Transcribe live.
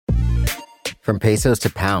From pesos to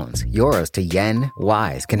pounds, euros to yen,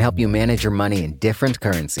 Wise can help you manage your money in different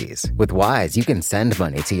currencies. With Wise, you can send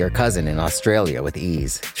money to your cousin in Australia with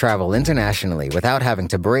ease, travel internationally without having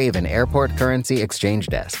to brave an airport currency exchange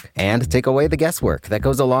desk, and take away the guesswork that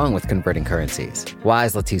goes along with converting currencies.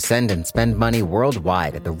 Wise lets you send and spend money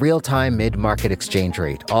worldwide at the real-time mid-market exchange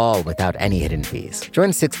rate, all without any hidden fees.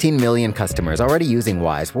 Join 16 million customers already using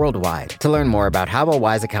Wise worldwide. To learn more about how a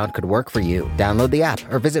Wise account could work for you, download the app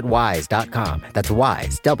or visit wise.com. That's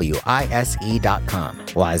Wise, WISE.com.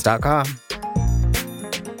 Wise.com.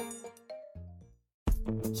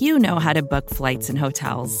 You know how to book flights and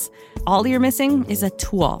hotels. All you're missing is a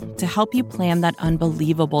tool to help you plan that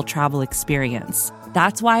unbelievable travel experience.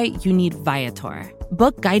 That's why you need Viator.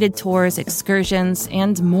 Book guided tours, excursions,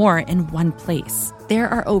 and more in one place. There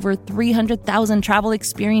are over 300,000 travel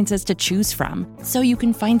experiences to choose from, so you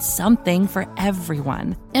can find something for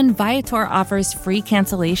everyone. And Viator offers free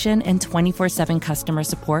cancellation and 24/7 customer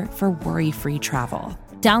support for worry-free travel.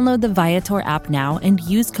 Download the Viator app now and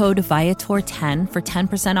use code Viator10 for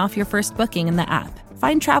 10% off your first booking in the app.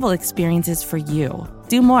 Find travel experiences for you.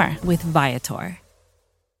 Do more with Viator.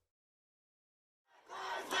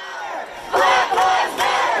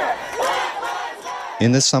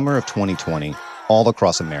 In the summer of 2020, all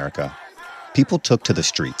across America, people took to the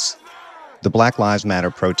streets. The Black Lives Matter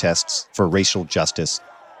protests for racial justice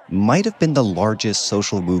might have been the largest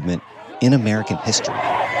social movement in American history.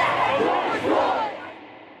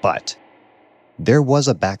 But there was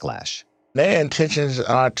a backlash. Their intentions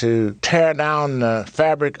are to tear down the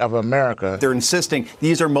fabric of America. They're insisting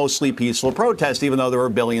these are mostly peaceful protests, even though there are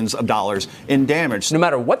billions of dollars in damage. No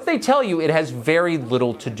matter what they tell you, it has very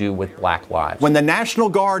little to do with Black lives. When the National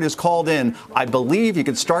Guard is called in, I believe you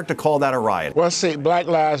could start to call that a riot. Well, see, Black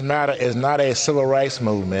Lives Matter is not a civil rights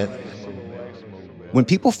movement. When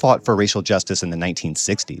people fought for racial justice in the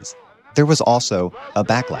 1960s, there was also a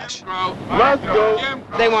backlash. Let's go.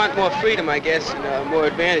 They want more freedom, I guess, and more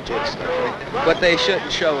advantages. But they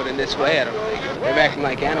shouldn't show it in this way, I don't think. They're acting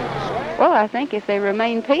like animals. Well, I think if they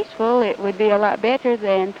remain peaceful, it would be a lot better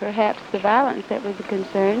than perhaps the violence that was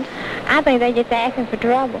concerned. I think they're just asking for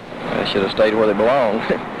trouble. They should have stayed where they belong.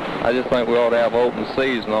 I just think we ought to have open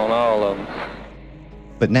season on all of them.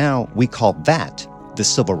 But now we call that the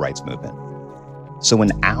civil rights movement. So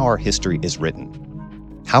when our history is written,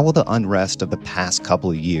 how will the unrest of the past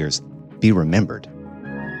couple of years be remembered?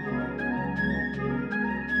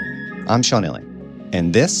 I'm Sean Illing,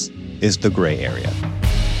 and this is The Gray Area.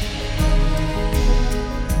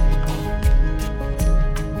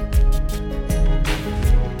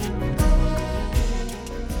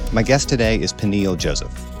 My guest today is Peniel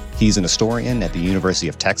Joseph. He's an historian at the University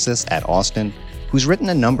of Texas at Austin who's written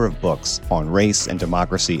a number of books on race and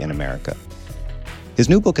democracy in America. His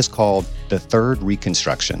new book is called The Third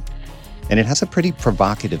Reconstruction, and it has a pretty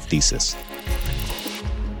provocative thesis.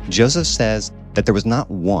 Joseph says that there was not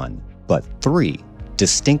one, but three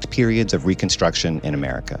distinct periods of Reconstruction in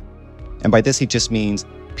America. And by this, he just means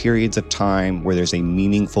periods of time where there's a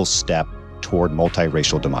meaningful step toward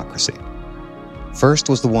multiracial democracy. First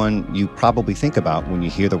was the one you probably think about when you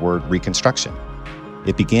hear the word Reconstruction.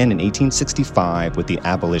 It began in 1865 with the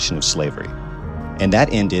abolition of slavery. And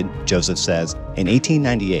that ended, Joseph says, in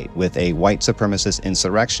 1898 with a white supremacist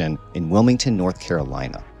insurrection in Wilmington, North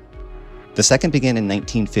Carolina. The second began in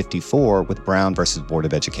 1954 with Brown versus Board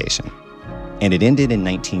of Education. And it ended in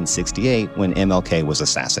 1968 when MLK was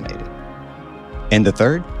assassinated. And the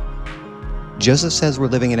third? Joseph says we're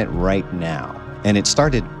living in it right now. And it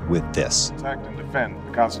started with this. Protect and defend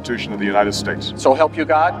the Constitution of the United States. So help you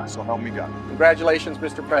God? So help me God. Congratulations,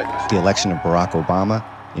 Mr. President. The election of Barack Obama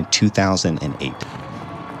in 2008.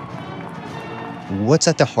 What's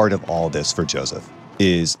at the heart of all this for Joseph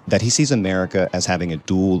is that he sees America as having a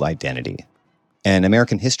dual identity. And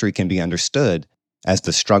American history can be understood as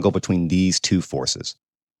the struggle between these two forces,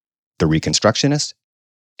 the Reconstructionists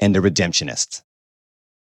and the Redemptionists.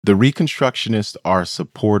 The Reconstructionists are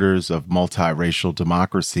supporters of multiracial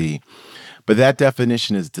democracy, but that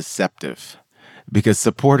definition is deceptive because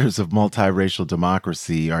supporters of multiracial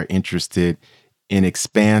democracy are interested in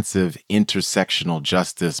expansive intersectional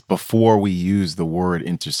justice before we use the word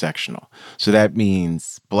intersectional. So that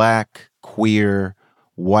means Black, queer,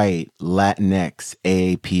 white, Latinx,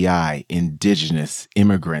 AAPI, indigenous,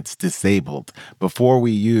 immigrants, disabled. Before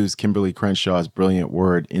we use Kimberly Crenshaw's brilliant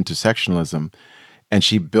word intersectionalism, and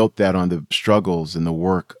she built that on the struggles and the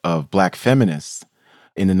work of Black feminists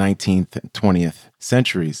in the 19th and 20th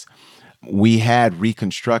centuries, we had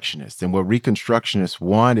Reconstructionists. And what Reconstructionists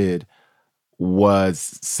wanted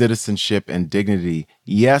was citizenship and dignity,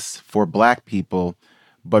 yes, for Black people,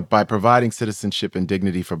 But by providing citizenship and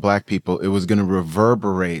dignity for Black people, it was going to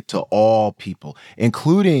reverberate to all people,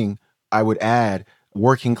 including, I would add,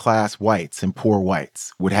 working class whites and poor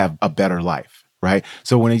whites would have a better life, right?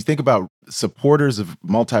 So when you think about supporters of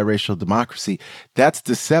multiracial democracy, that's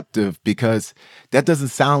deceptive because that doesn't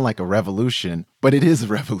sound like a revolution, but it is a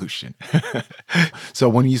revolution. So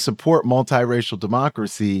when you support multiracial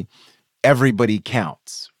democracy, everybody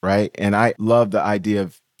counts, right? And I love the idea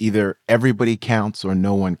of either everybody counts or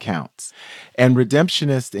no one counts. And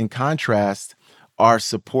redemptionists, in contrast, are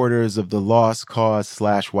supporters of the lost cause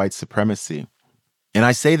 / white supremacy. And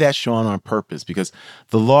I say that, Sean, on purpose, because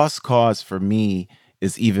the lost cause for me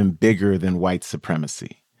is even bigger than white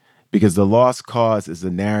supremacy. Because the lost cause is a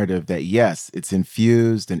narrative that, yes, it's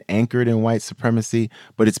infused and anchored in white supremacy,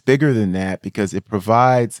 but it's bigger than that because it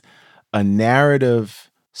provides a narrative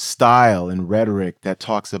style and rhetoric that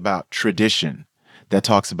talks about tradition, that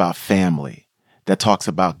talks about family, that talks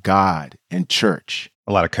about God and church.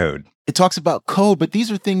 A lot of code. It talks about code, but these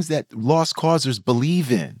are things that lost causers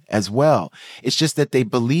believe in as well. It's just that they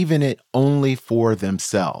believe in it only for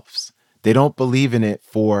themselves. They don't believe in it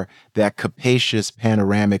for that capacious,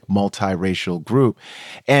 panoramic, multiracial group.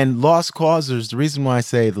 And lost causers, the reason why I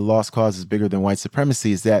say the lost cause is bigger than white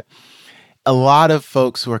supremacy is that a lot of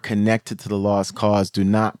folks who are connected to the lost cause do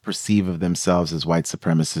not perceive of themselves as white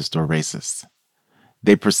supremacists or racists.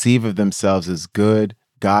 They perceive of themselves as good,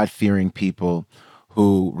 God-fearing people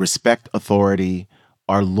who respect authority,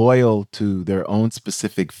 are loyal to their own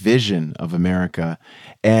specific vision of America,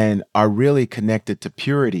 and are really connected to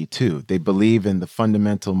purity too. They believe in the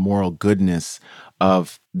fundamental moral goodness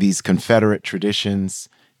of these Confederate traditions,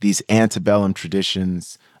 these antebellum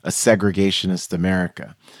traditions, a segregationist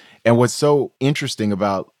America. And what's so interesting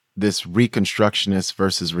about this Reconstructionist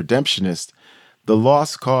versus Redemptionist, the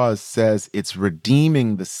lost cause says it's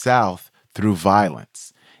redeeming the South through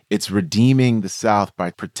violence. It's redeeming the South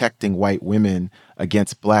by protecting white women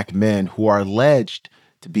against Black men who are alleged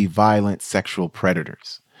to be violent sexual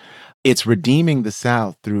predators. It's redeeming the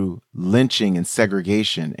South through lynching and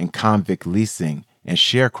segregation and convict leasing and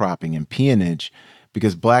sharecropping and peonage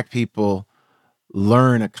because Black people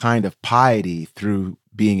learn a kind of piety through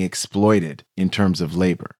being exploited in terms of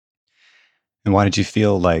labor. And why did you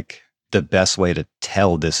feel like the best way to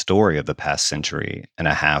tell this story of the past century and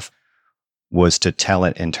a half was to tell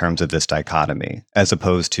it in terms of this dichotomy, as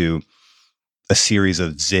opposed to a series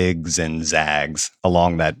of zigs and zags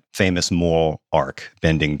along that famous moral arc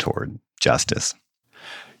bending toward justice?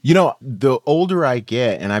 You know, the older I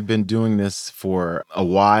get, and I've been doing this for a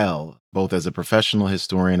while, both as a professional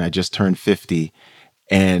historian, I just turned 50,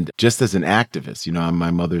 and just as an activist. You know, I'm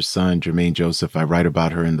my mother's son, Jermaine Joseph. I write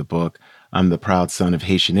about her in the book. I'm the proud son of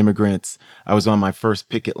Haitian immigrants. I was on my first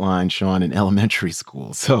picket line, Sean, in elementary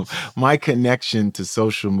school. So my connection to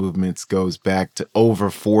social movements goes back to over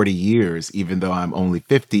 40 years, even though I'm only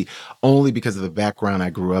 50, only because of the background. I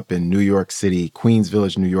grew up in New York City, Queens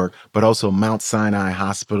Village, New York, but also Mount Sinai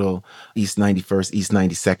Hospital, East 91st, East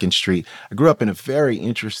 92nd Street. I grew up in a very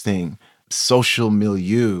interesting social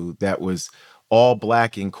milieu that was all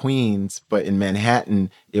Black in Queens, but in Manhattan,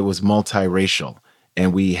 it was multiracial.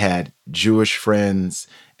 And we had Jewish friends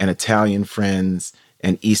and Italian friends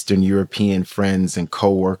and Eastern European friends and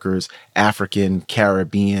coworkers, African,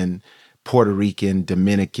 Caribbean, Puerto Rican,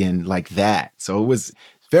 Dominican, like that. So it was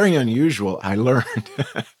very unusual. I learned.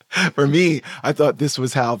 For me, I thought this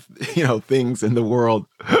was how, things in the world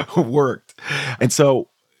worked. And so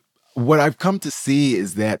what I've come to see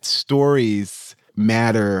is that stories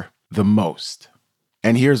matter the most.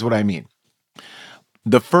 And here's what I mean.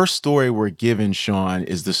 The first story we're given, Sean,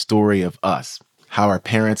 is the story of us, how our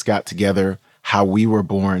parents got together, how we were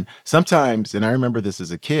born. Sometimes, and I remember this as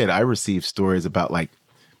a kid, I received stories about like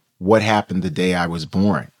what happened the day I was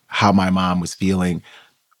born, how my mom was feeling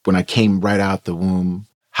when I came right out the womb,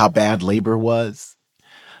 how bad labor was.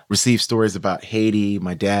 Received stories about Haiti,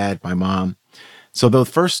 my dad, my mom. So the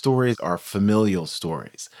first stories are familial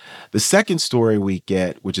stories. The second story we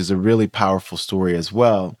get, which is a really powerful story as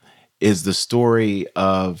well, is the story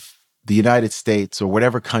of the United States or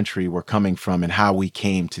whatever country we're coming from and how we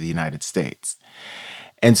came to the United States.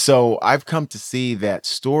 And so I've come to see that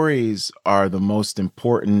stories are the most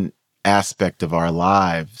important aspect of our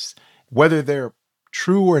lives, whether they're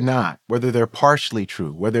true or not, whether they're partially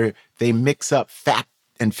true, whether they mix up fact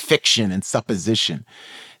and fiction and supposition.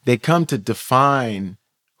 They come to define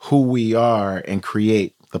who we are and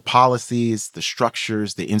create the policies, the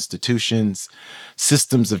structures, the institutions,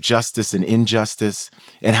 systems of justice and injustice,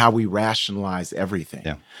 and how we rationalize everything.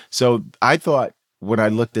 Yeah. So I thought when I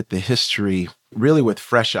looked at the history really with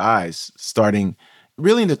fresh eyes, starting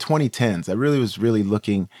really in the 2010s. I really was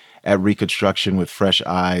looking at Reconstruction with fresh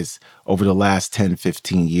eyes over the last 10,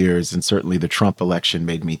 15 years. And certainly the Trump election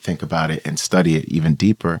made me think about it and study it even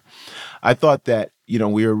deeper. I thought that,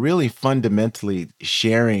 we were really fundamentally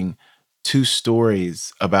sharing two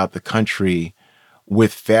stories about the country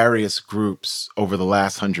with various groups over the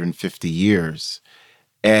last 150 years.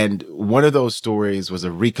 And one of those stories was a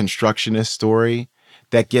Reconstructionist story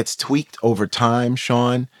that gets tweaked over time,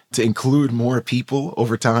 Sean, to include more people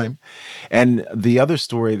over time. And the other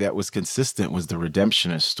story that was consistent was the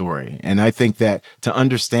redemptionist story. And I think that to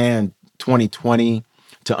understand 2020,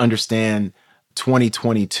 to understand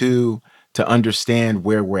 2022, to understand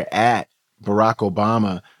where we're at, Barack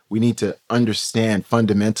Obama, we need to understand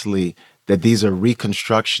fundamentally that these are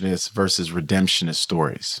Reconstructionist versus redemptionist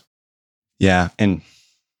stories. Yeah, and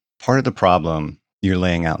part of the problem you're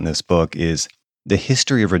laying out in this book is the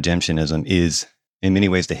history of redemptionism is, in many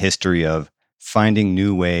ways, the history of finding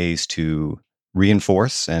new ways to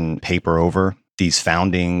reinforce and paper over these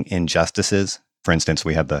founding injustices. For instance,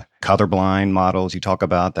 we have the colorblind models you talk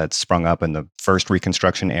about that sprung up in the first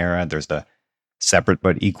Reconstruction era. There's the separate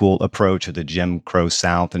but equal approach of the Jim Crow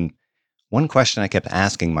South. And one question I kept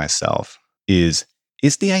asking myself is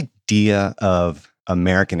the idea of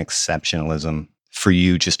American exceptionalism for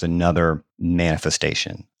you just another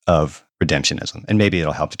manifestation of redemptionism? And maybe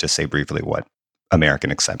it'll help to just say briefly what American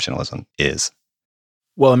exceptionalism is.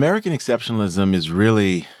 Well, American exceptionalism is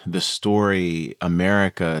really the story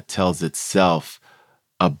America tells itself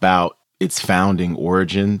about its founding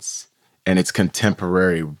origins and its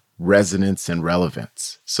contemporary resonance and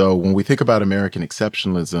relevance. So when we think about American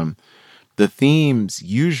exceptionalism, the themes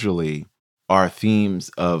usually are themes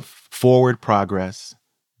of forward progress,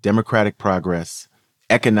 democratic progress,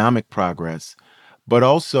 economic progress, but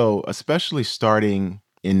also, especially starting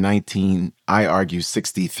in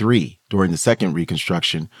 1963, during the Second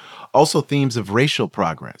Reconstruction, also themes of racial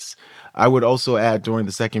progress. I would also add during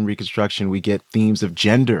the Second Reconstruction, we get themes of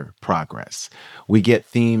gender progress. We get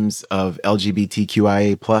themes of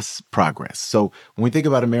LGBTQIA plus progress. So when we think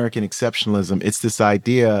about American exceptionalism, it's this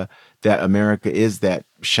idea that America is that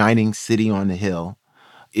shining city on the hill,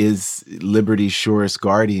 is liberty's surest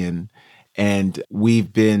guardian, and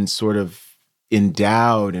we've been sort of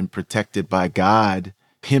endowed and protected by God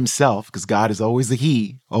himself, because God is always a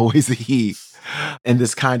he, and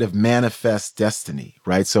this kind of manifest destiny,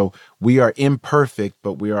 right? So we are imperfect,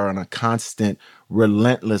 but we are on a constant,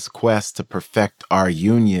 relentless quest to perfect our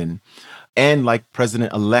union. And like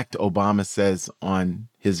President-elect Obama says on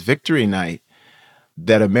his victory night,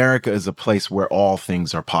 that America is a place where all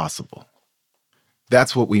things are possible.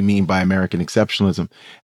 That's what we mean by American exceptionalism.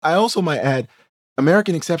 I also might add,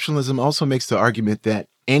 American exceptionalism also makes the argument that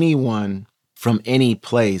anyone from any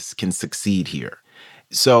place can succeed here.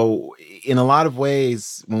 So in a lot of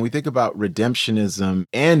ways, when we think about redemptionism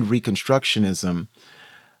and Reconstructionism,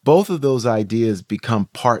 both of those ideas become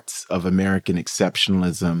parts of American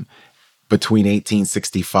exceptionalism between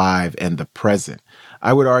 1865 and the present.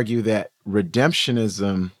 I would argue that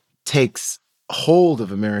redemptionism takes hold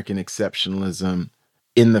of American exceptionalism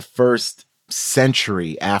in the first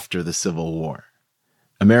century after the Civil War.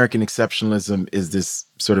 American exceptionalism is this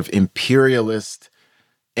sort of imperialist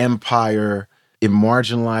empire. It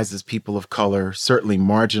marginalizes people of color, certainly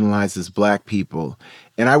marginalizes Black people.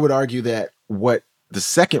 And I would argue that what the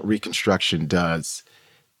Second Reconstruction does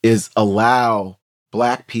is allow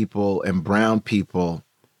Black people and brown people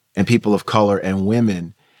and people of color and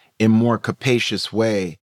women in more capacious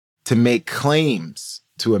way to make claims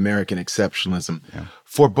to American exceptionalism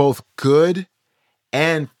for both good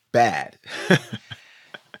and bad.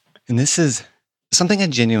 And this is something I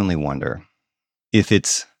genuinely wonder if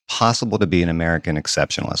it's possible to be an American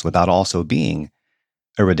exceptionalist without also being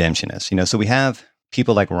a redemptionist. So we have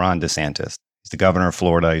people like Ron DeSantis. He's the governor of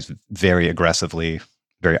Florida. He's very aggressively,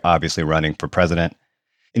 very obviously running for president.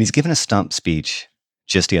 And he's given a stump speech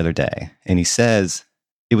just the other day. And he says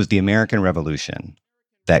it was the American Revolution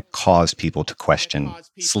that caused people to question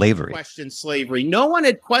slavery. No one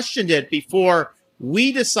had questioned it before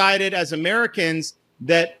we decided as Americans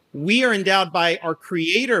that we are endowed by our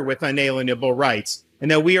Creator with unalienable rights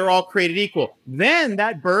and that we are all created equal. Then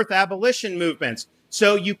that birthed abolition movements.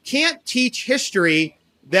 So you can't teach history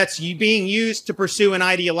that's being used to pursue an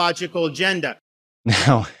ideological agenda.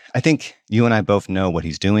 Now, I think you and I both know what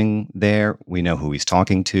he's doing there. We know who he's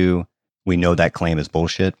talking to. We know that claim is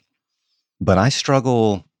bullshit. But I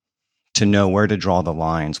struggle to know where to draw the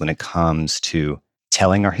lines when it comes to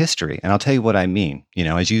telling our history. And I'll tell you what I mean.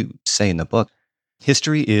 As you say in the book,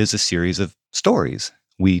 history is a series of stories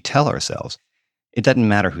we tell ourselves. It doesn't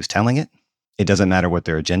matter who's telling it. It doesn't matter what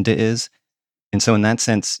their agenda is. And so in that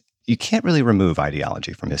sense, you can't really remove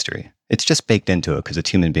ideology from history. It's just baked into it because it's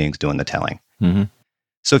human beings doing the telling. Mm-hmm.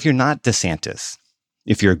 So if you're not DeSantis,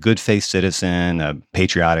 if you're a good-faith citizen, a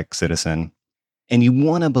patriotic citizen, and you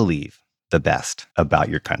want to believe the best about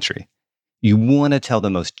your country, you want to tell the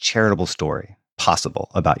most charitable story possible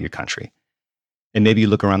about your country, and maybe you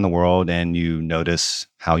look around the world and you notice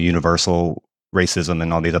how universal racism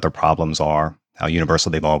and all these other problems are, how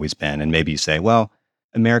universal they've always been, and maybe you say, well,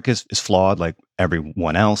 America is flawed like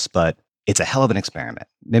everyone else, but it's a hell of an experiment,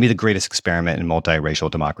 maybe the greatest experiment in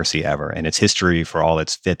multiracial democracy ever. And its history, for all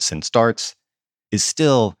its fits and starts, is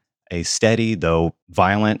still a steady, though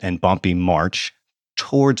violent and bumpy march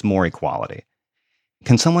towards more equality.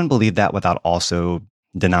 Can someone believe that without also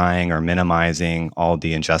denying or minimizing all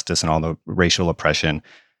the injustice and all the racial oppression,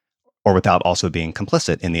 or without also being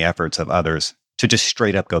complicit in the efforts of others to just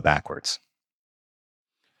straight up go backwards?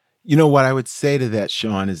 You know, what I would say to that,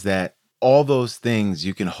 Sean, is that all those things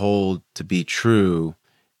you can hold to be true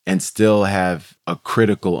and still have a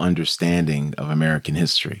critical understanding of American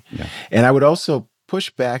history. Yeah. And I would also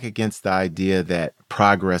push back against the idea that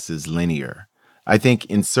progress is linear. I think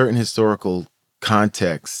in certain historical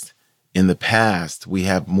contexts in the past, we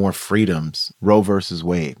have more freedoms, Roe versus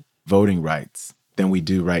Wade, voting rights, than we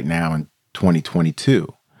do right now in 2022.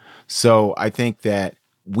 So I think that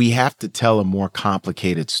we have to tell a more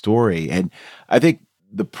complicated story. And I think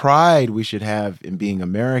the pride we should have in being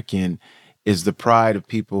American is the pride of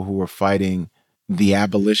people who are fighting the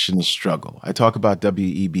abolitionist struggle. I talk about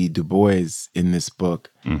W.E.B. Du Bois in this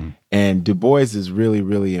book. Mm-hmm. And Du Bois is really,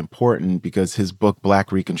 really important because his book,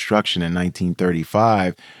 Black Reconstruction in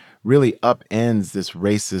 1935, really upends this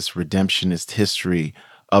racist, redemptionist history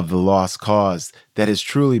of the lost cause that has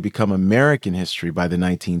truly become American history by the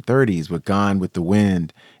 1930s with Gone with the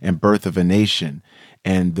Wind and Birth of a Nation.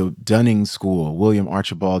 And the Dunning School, William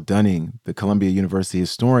Archibald Dunning, the Columbia University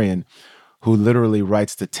historian, who literally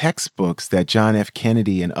writes the textbooks that John F.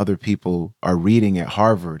 Kennedy and other people are reading at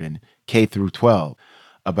Harvard and K through 12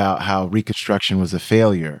 about how Reconstruction was a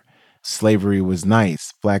failure, slavery was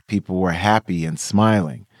nice, Black people were happy and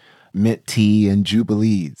smiling, mint tea and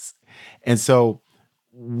jubilees. And so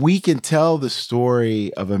we can tell the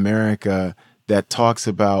story of America that talks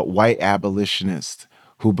about white abolitionists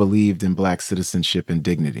who believed in Black citizenship and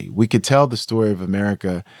dignity. We could tell the story of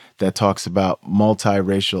America that talks about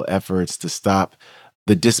multiracial efforts to stop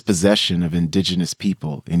the dispossession of indigenous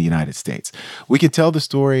people in the United States. We could tell the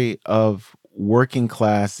story of working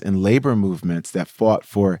class and labor movements that fought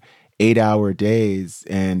for 8-hour days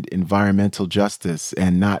and environmental justice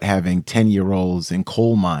and not having 10-year-olds in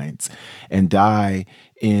coal mines and die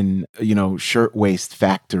in, shirtwaist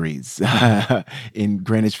factories in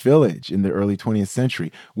Greenwich Village in the early 20th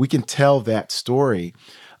century. We can tell that story.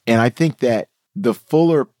 And I think that the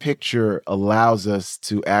fuller picture allows us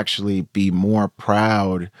to actually be more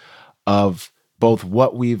proud of both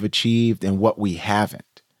what we've achieved and what we haven't,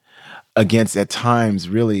 against at times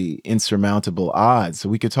really insurmountable odds. So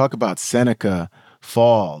we could talk about Seneca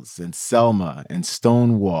Falls and Selma and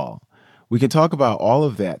Stonewall. We can talk about all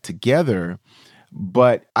of that together,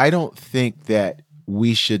 but I don't think that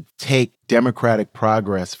we should take democratic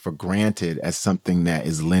progress for granted as something that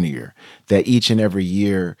is linear, that each and every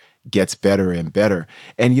year gets better and better.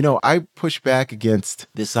 And, I push back against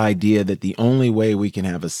this idea that the only way we can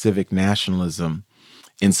have a civic nationalism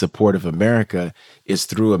in support of America is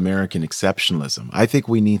through American exceptionalism. I think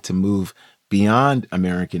we need to move beyond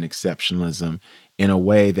American exceptionalism in a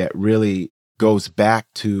way that really goes back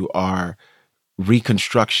to our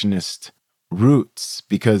Reconstructionist roots,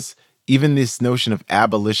 because even this notion of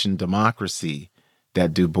abolition democracy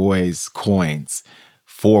that Du Bois coins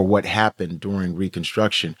for what happened during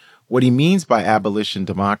Reconstruction, what he means by abolition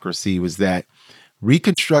democracy was that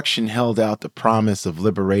Reconstruction held out the promise of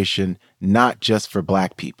liberation not just for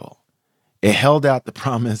Black people. It held out the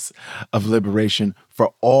promise of liberation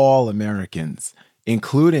for all Americans,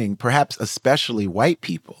 including, perhaps especially, white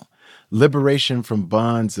people. Liberation from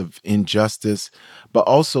bonds of injustice, but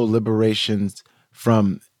also liberations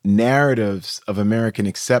from narratives of American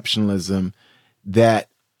exceptionalism that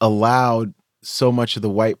allowed so much of the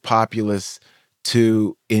white populace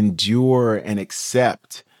to endure and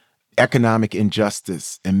accept economic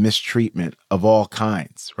injustice and mistreatment of all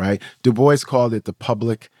kinds, right? Du Bois called it the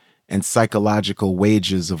public and psychological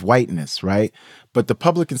wages of whiteness, right? But the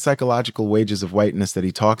public and psychological wages of whiteness that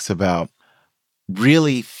he talks about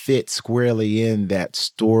really fit squarely in that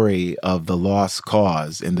story of the lost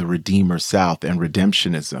cause and the Redeemer South and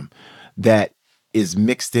redemptionism that is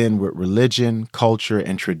mixed in with religion, culture,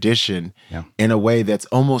 and tradition in a way that's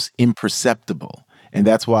almost imperceptible. And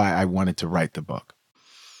that's why I wanted to write the book.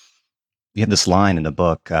 You have this line in the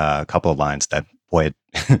book, a couple of lines that, boy,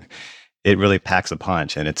 it really packs a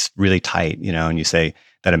punch, and it's really tight, and you say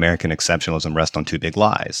that American exceptionalism rests on two big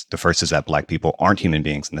lies. The first is that Black people aren't human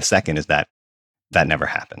beings, and the second is that never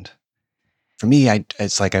happened. For me,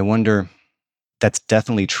 it's like I wonder, that's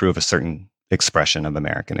definitely true of a certain expression of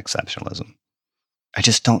American exceptionalism. I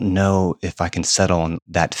just don't know if I can settle on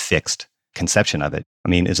that fixed conception of it. I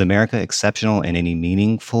mean, is America exceptional in any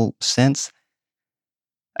meaningful sense?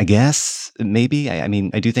 I guess, maybe. I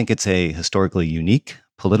mean, I do think it's a historically unique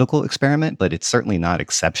political experiment, but it's certainly not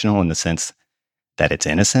exceptional in the sense that it's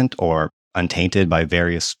innocent or untainted by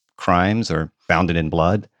various crimes or founded in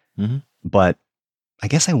blood. Mm-hmm. But I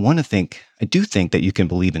guess I do think that you can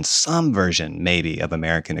believe in some version, maybe, of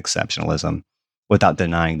American exceptionalism without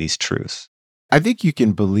denying these truths. I think you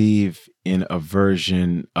can believe in a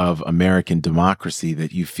version of American democracy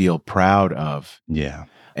that you feel proud of. Yeah.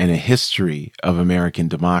 And a history of American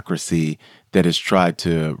democracy that has tried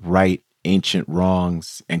to right ancient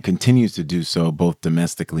wrongs and continues to do so both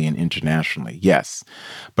domestically and internationally. Yes.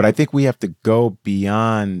 But I think we have to go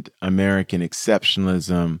beyond American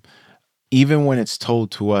exceptionalism, even when it's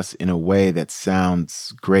told to us in a way that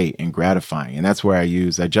sounds great and gratifying. And that's where I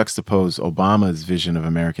juxtapose Obama's vision of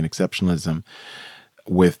American exceptionalism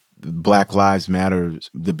with Black Lives Matter,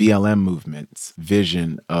 the BLM movement's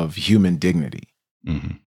vision of human dignity.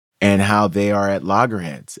 Mm-hmm. And how they are at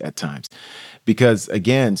loggerheads at times. Because,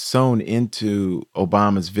 again, sewn into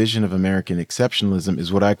Obama's vision of American exceptionalism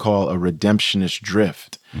is what I call a redemptionist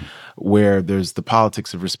drift, where there's the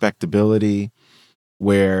politics of respectability,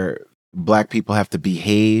 where Black people have to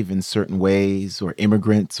behave in certain ways, or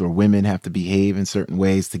immigrants or women have to behave in certain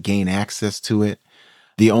ways to gain access to it.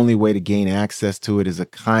 The only way to gain access to it is a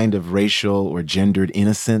kind of racial or gendered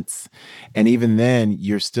innocence. And even then,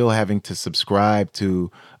 you're still having to subscribe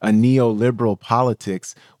to a neoliberal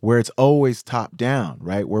politics where it's always top down,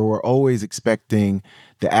 right? Where we're always expecting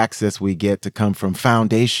the access we get to come from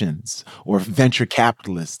foundations or venture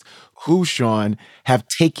capitalists who, Sean, have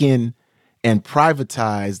taken and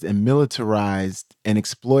privatized and militarized and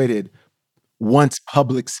exploited once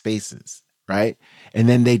public spaces. Right? And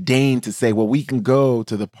then they deign to say, well, we can go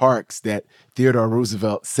to the parks that Theodore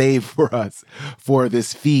Roosevelt saved for us for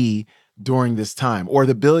this fee during this time, or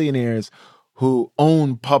the billionaires who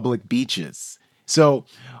own public beaches. So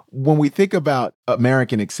when we think about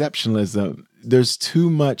American exceptionalism, there's too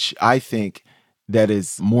much, I think, that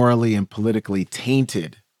is morally and politically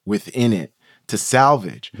tainted within it to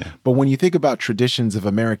salvage. Yeah. But when you think about traditions of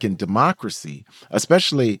American democracy,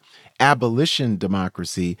 especially abolition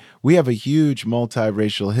democracy, we have a huge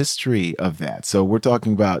multiracial history of that. So we're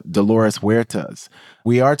talking about Dolores Huertas.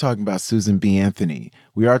 We are talking about Susan B. Anthony.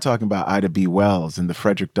 We are talking about Ida B. Wells and the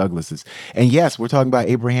Frederick Douglasses. And yes, we're talking about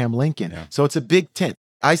Abraham Lincoln. Yeah. So it's a big tent.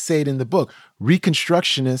 I say it in the book.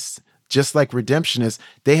 Reconstructionists, just like redemptionists,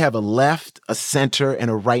 they have a left, a center,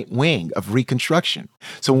 and a right wing of Reconstruction.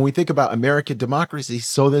 So when we think about American democracy,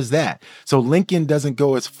 so there's that. So Lincoln doesn't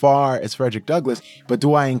go as far as Frederick Douglass, but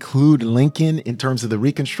do I include Lincoln in terms of the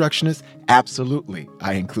Reconstructionists? Absolutely,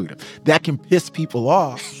 I include him. That can piss people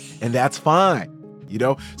off, and that's fine.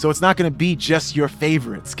 So it's not going to be just your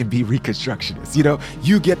favorites can be Reconstructionists.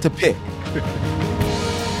 You get to pick.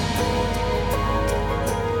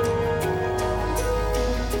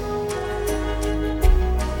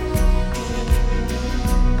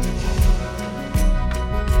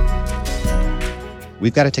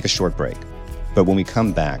 We've got to take a short break, but when we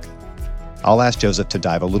come back, I'll ask Joseph to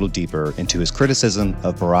dive a little deeper into his criticism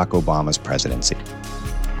of Barack Obama's presidency.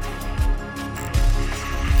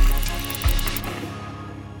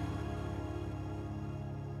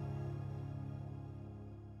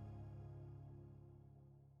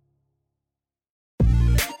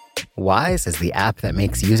 Wise is the app that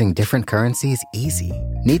makes using different currencies easy.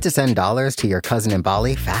 Need to send dollars to your cousin in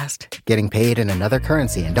Bali fast? Getting paid in another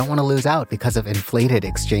currency and don't want to lose out because of inflated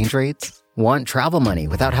exchange rates? Want travel money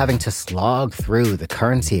without having to slog through the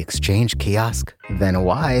currency exchange kiosk? Then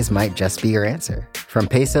Wise might just be your answer. From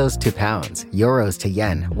pesos to pounds, euros to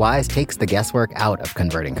yen, Wise takes the guesswork out of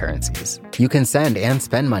converting currencies. You can send and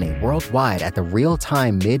spend money worldwide at the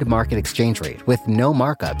real-time mid-market exchange rate with no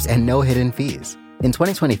markups and no hidden fees. In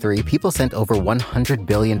 2023, people sent over $100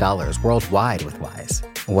 billion worldwide with Wise.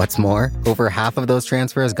 What's more, over half of those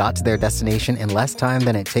transfers got to their destination in less time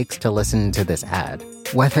than it takes to listen to this ad.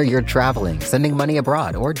 Whether you're traveling, sending money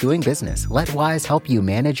abroad, or doing business, let Wise help you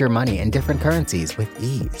manage your money in different currencies with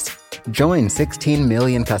ease. Join 16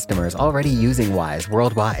 million customers already using Wise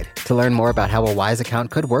worldwide. To learn more about how a Wise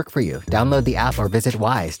account could work for you, download the app or visit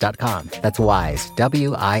wise.com. That's Wise,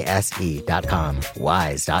 WISE.com.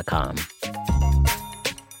 Wise.com.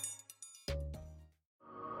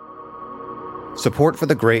 Support for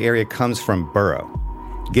the gray area comes from Burrow.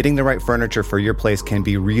 Getting the right furniture for your place can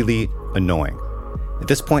be really annoying. At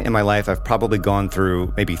this point in my life, I've probably gone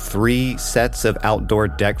through maybe 3 sets of outdoor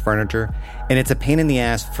deck furniture, and it's a pain in the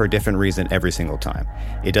ass for a different reason every single time.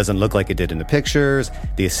 It doesn't look like it did in the pictures,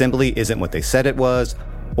 the assembly isn't what they said it was,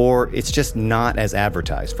 or it's just not as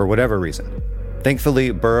advertised for whatever reason. Thankfully,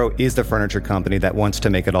 Burrow is the furniture company that wants to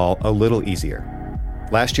make it all a little easier.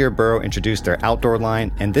 Last year, Burrow introduced their outdoor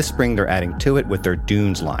line, and this spring they're adding to it with their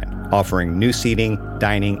Dunes line, offering new seating,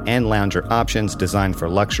 dining, and lounger options designed for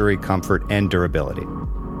luxury, comfort, and durability.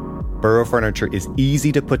 Burrow furniture is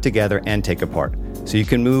easy to put together and take apart, so you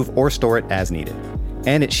can move or store it as needed.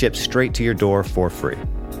 And it ships straight to your door for free.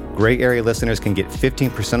 Gray Area listeners can get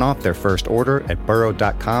 15% off their first order at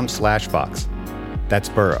burrow.com/Vox. That's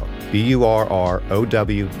Burrow,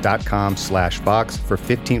 BURROW.com/Vox for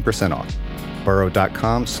 15% off.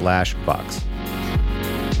 burrow.com/Vox.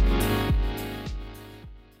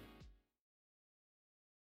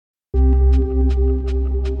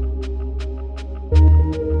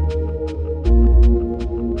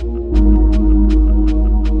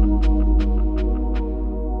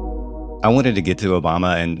 I wanted to get to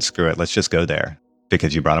Obama, and screw it, let's just go there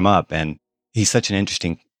because you brought him up. And he's such an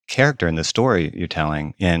interesting character in the story you're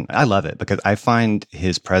telling. And I love it because I find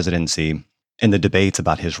his presidency and the debates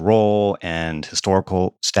about his role and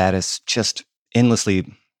historical status just endlessly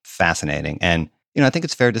fascinating. And, I think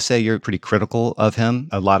it's fair to say you're pretty critical of him.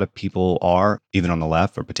 A lot of people are, even on the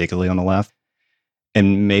left, or particularly on the left.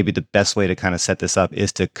 And maybe the best way to kind of set this up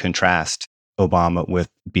is to contrast Obama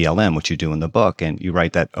with BLM, which you do in the book. And you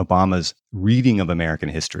write that Obama's reading of American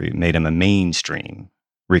history made him a mainstream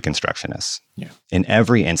Reconstructionist. Yeah. In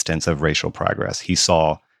every instance of racial progress, he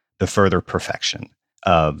saw the further perfection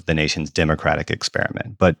of the nation's democratic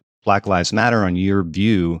experiment. But Black Lives Matter, on your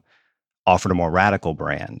view, offered a more radical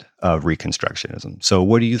brand of Reconstructionism. So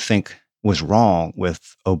what do you think was wrong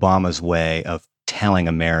with Obama's way of telling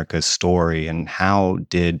America's story, and how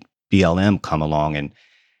did BLM come along and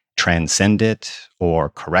transcend it or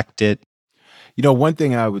correct it? One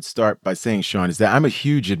thing I would start by saying, Sean, is that I'm a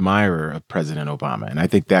huge admirer of President Obama, and I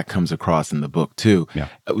think that comes across in the book too. Yeah.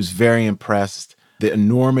 I was very impressed. The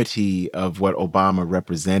enormity of what Obama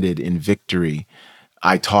represented in victory,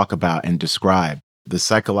 I talk about and describe. The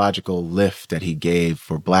psychological lift that he gave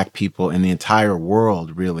for Black people and the entire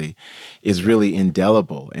world really is really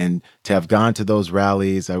indelible. And to have gone to those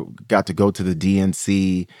rallies, I got to go to the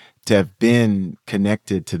DNC, to have been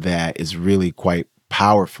connected to that is really quite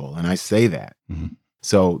powerful. And I say that. Mm-hmm.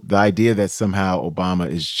 So the idea that somehow Obama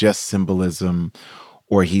is just symbolism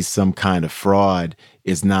or he's some kind of fraud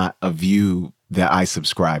is not a view that I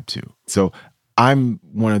subscribe to. So I'm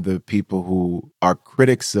one of the people who are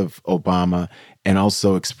critics of Obama and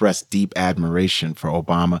also express deep admiration for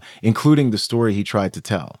Obama, including the story he tried to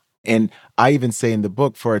tell. And I even say in the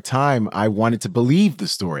book, for a time, I wanted to believe the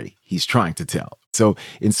story he's trying to tell. So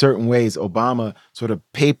in certain ways, Obama sort of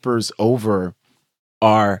papers over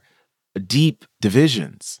our deep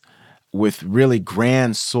divisions with really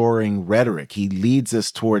grand soaring rhetoric. He leads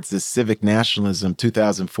us towards this civic nationalism.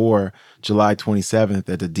 2004, July 27th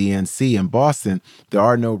at the DNC in Boston, there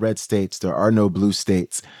are no red states, there are no blue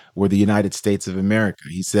states. We're the United States of America.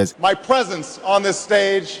 He says, my presence on this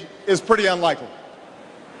stage is pretty unlikely.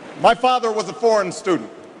 My father was a foreign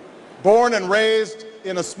student, born and raised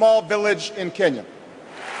in a small village in Kenya.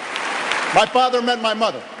 My father met my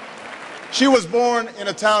mother. She was born in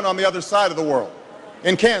a town on the other side of the world,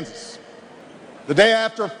 in Kansas. The day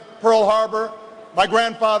after Pearl Harbor, my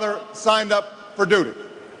grandfather signed up for duty,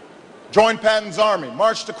 joined Patton's army,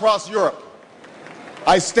 marched across Europe.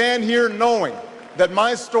 I stand here knowing that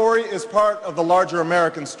my story is part of the larger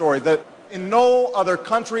American story, that in no other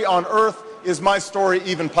country on earth is my story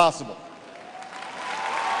even possible.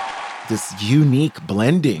 This unique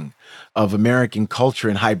blending of American culture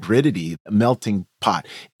and hybridity, a melting pot,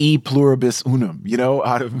 e pluribus unum,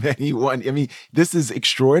 out of many one. I mean, this is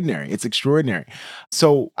extraordinary. It's extraordinary.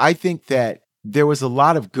 So I think that there was a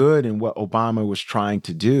lot of good in what Obama was trying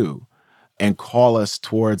to do and call us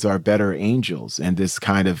towards our better angels and this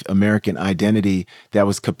kind of American identity that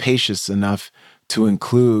was capacious enough to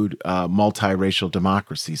include multiracial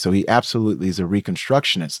democracy. So he absolutely is a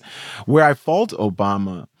Reconstructionist. Where I fault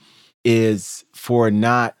Obama is for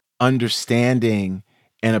not understanding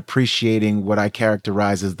and appreciating what I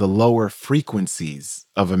characterize as the lower frequencies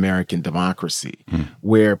of American democracy,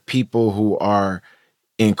 where people who are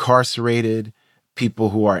incarcerated,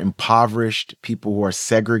 people who are impoverished, people who are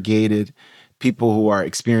segregated, people who are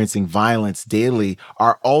experiencing violence daily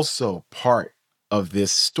are also part of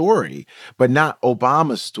this story, but not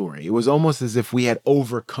Obama's story. It was almost as if we had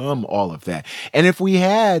overcome all of that. And if we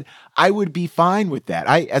had, I would be fine with that.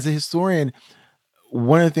 As a historian,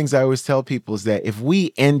 one of the things I always tell people is that if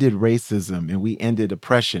we ended racism and we ended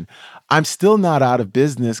oppression, I'm still not out of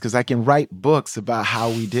business because I can write books about how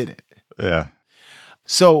we did it. Yeah.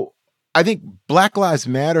 So I think Black Lives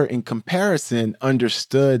Matter, in comparison,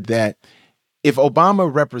 understood that if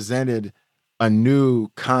Obama represented a new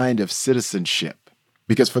kind of citizenship,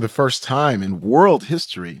 because for the first time in world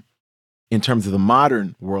history, in terms of the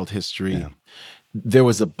modern world history, there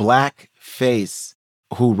was a Black face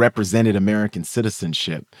who represented American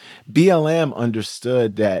citizenship. BLM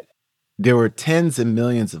understood that there were tens of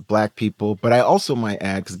millions of Black people, but I also might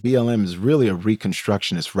add, because BLM is really a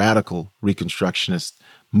Reconstructionist, radical Reconstructionist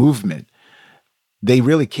movement, they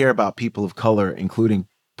really care about people of color, including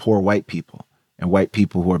poor white people and white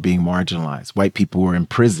people who are being marginalized, white people who are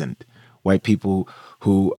imprisoned, white people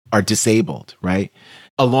who are disabled, right?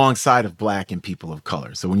 Alongside of Black and people of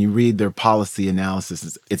color. So when you read their policy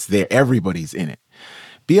analysis, it's there, everybody's in it.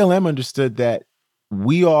 BLM understood that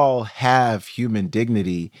we all have human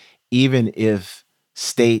dignity, even if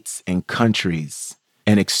states and countries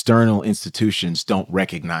and external institutions don't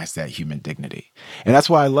recognize that human dignity. And that's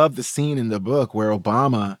why I love the scene in the book where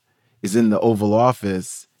Obama is in the Oval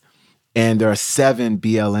Office and there are 7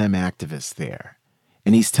 BLM activists there.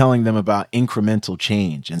 And he's telling them about incremental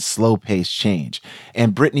change and slow-paced change.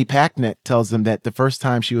 And Brittany Packnett tells them that the first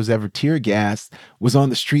time she was ever tear gassed was on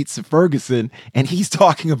the streets of Ferguson, and he's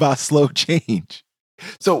talking about slow change.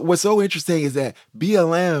 So what's so interesting is that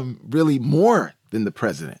BLM, really more than the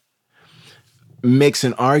president, makes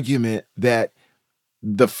an argument that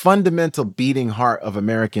the fundamental beating heart of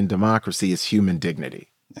American democracy is human dignity.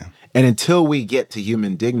 Yeah. And until we get to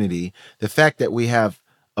human dignity, the fact that we have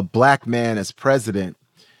a Black man as president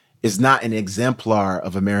is not an exemplar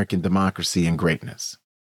of American democracy and greatness.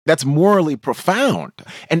 That's morally profound.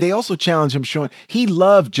 And they also challenge him, showing he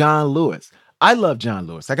loved John Lewis. I love John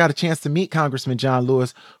Lewis. I got a chance to meet Congressman John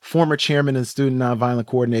Lewis, former chairman of the Student Nonviolent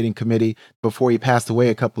Coordinating Committee before he passed away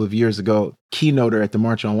a couple of years ago, keynoter at the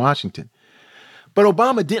March on Washington. But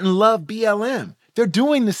Obama didn't love BLM. They're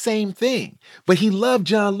doing the same thing. But he loved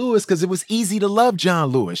John Lewis because it was easy to love John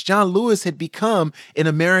Lewis. John Lewis had become an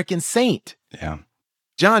American saint. Yeah.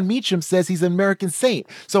 John Meacham says he's an American saint.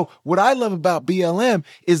 So what I love about BLM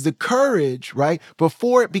is the courage, right,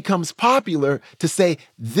 before it becomes popular to say,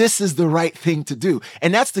 this is the right thing to do.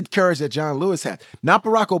 And that's the courage that John Lewis had. Not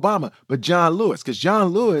Barack Obama, but John Lewis, because John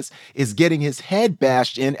Lewis is getting his head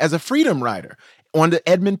bashed in as a freedom rider on the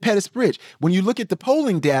Edmund Pettus Bridge. When you look at the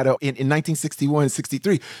polling data in 1961 and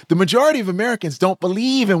 63, the majority of Americans don't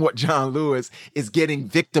believe in what John Lewis is getting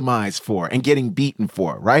victimized for and getting beaten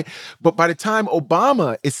for, right? But by the time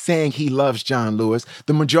Obama is saying he loves John Lewis,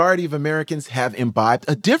 the majority of Americans have imbibed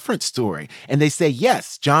a different story. And they say,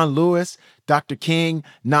 yes, John Lewis, Dr. King,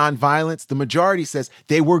 nonviolence, the majority says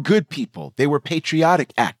they were good people. They were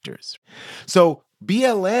patriotic actors. So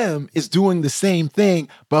BLM is doing the same thing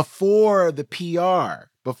before the PR,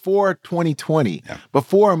 before 2020,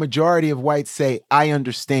 before a majority of whites say, I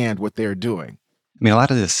understand what they're doing. I mean, a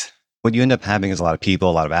lot of this, what you end up having is a lot of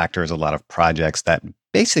people, a lot of actors, a lot of projects that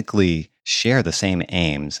basically share the same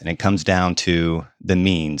aims. And it comes down to the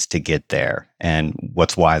means to get there and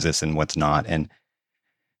what's wisest and what's not. And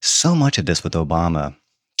so much of this with Obama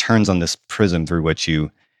turns on this prism through which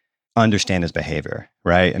you understand his behavior,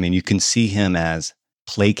 right? I mean, you can see him as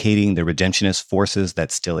placating the reductionist forces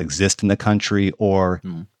that still exist in the country, or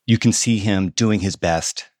you can see him doing his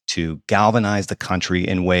best to galvanize the country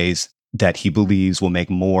in ways that he believes will make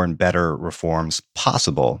more and better reforms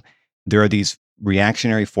possible. There are these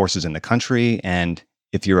reactionary forces in the country, and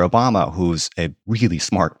if you're Obama, who's a really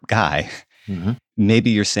smart guy, maybe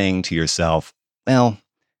you're saying to yourself, well,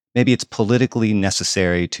 maybe it's politically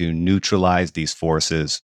necessary to neutralize these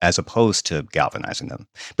forces as opposed to galvanizing them.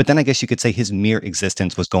 But then I guess you could say his mere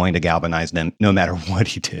existence was going to galvanize them no matter what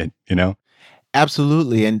he did, you know?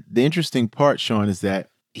 Absolutely. And the interesting part, Sean, is that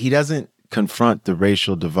he doesn't confront the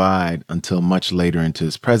racial divide until much later into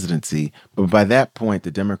his presidency. But by that point, the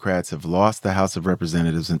Democrats have lost the House of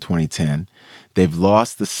Representatives in 2010. They've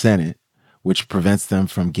lost the Senate, which prevents them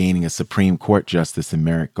from gaining a Supreme Court justice in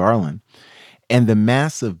Merrick Garland. And the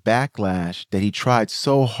massive backlash that he tried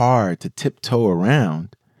so hard to tiptoe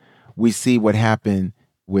around, we see what happened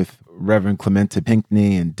with Reverend Clementa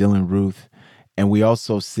Pinckney and Dylan Ruth. And we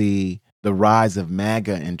also see the rise of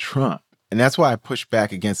MAGA and Trump. And that's why I push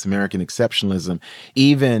back against American exceptionalism,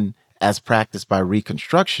 even as practiced by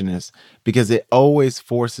Reconstructionists, because it always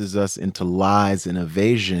forces us into lies and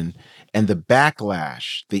evasion And the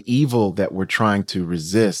backlash, the evil that we're trying to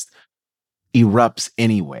resist erupts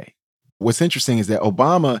anyway. What's interesting is that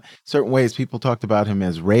Obama, certain ways people talked about him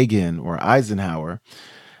as Reagan or Eisenhower,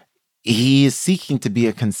 he is seeking to be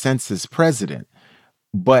a consensus president.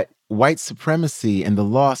 But white supremacy and the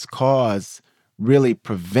lost cause really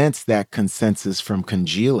prevents that consensus from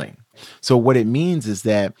congealing. So what it means is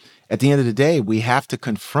that at the end of the day, we have to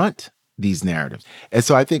confront these narratives. And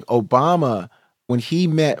so I think Obama, when he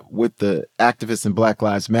met with the activists in Black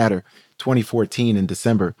Lives Matter 2014 in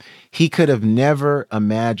December, he could have never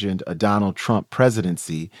imagined a Donald Trump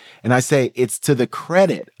presidency. And I say it's to the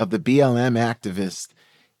credit of the BLM activists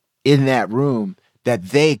in that room that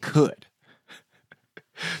they could.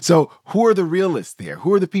 So who are the realists there?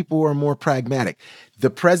 Who are the people who are more pragmatic?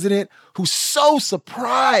 The president who's so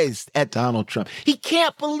surprised at Donald Trump. He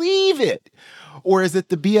can't believe it. Or is it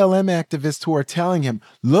the BLM activists who are telling him,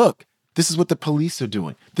 look, this is what the police are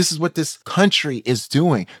doing. This is what this country is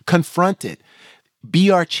doing. Confront it.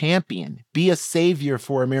 Be our champion. Be a savior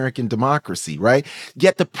for American democracy, right?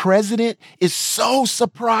 Yet the president is so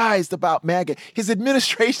surprised about MAGA, his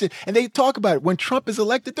administration, and they talk about it. When Trump is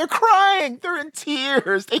elected, they're crying. They're in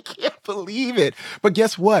tears. They can't believe it. But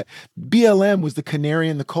guess what? BLM was the canary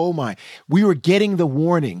in the coal mine. We were getting the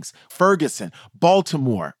warnings. Ferguson,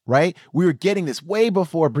 Baltimore, right? We were getting this way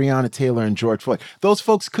before Breonna Taylor and George Floyd. Those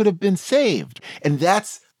folks could have been saved. And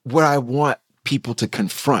that's what I want people to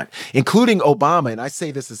confront, including Obama. And I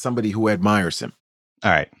say this as somebody who admires him.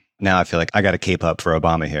 All right. Now I feel like I got to cape up for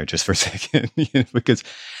Obama here just for a second, because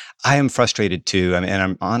I am frustrated too. And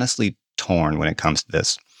I'm honestly torn when it comes to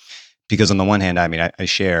this, because on the one hand, I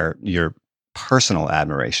share your personal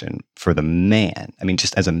admiration for the man.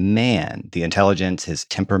 Just as a man, the intelligence, his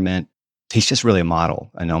temperament, he's just really a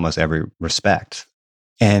model in almost every respect.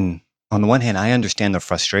 And on the one hand, I understand the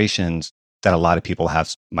frustrations that a lot of people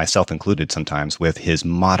have, myself included sometimes, with his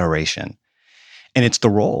moderation. And it's the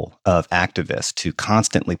role of activists to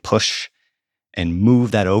constantly push and move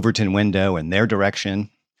that Overton window in their direction.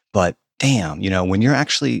 But damn, when you're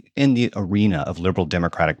actually in the arena of liberal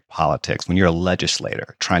democratic politics, when you're a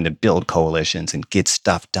legislator trying to build coalitions and get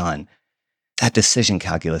stuff done, that decision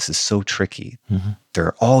calculus is so tricky. Mm-hmm. There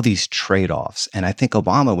are all these trade-offs. And I think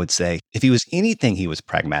Obama would say, if he was anything, he was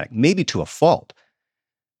pragmatic, maybe to a fault.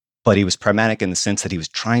 But he was pragmatic in the sense that he was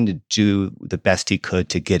trying to do the best he could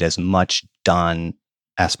to get as much done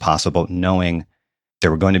as possible, knowing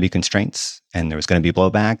there were going to be constraints and there was going to be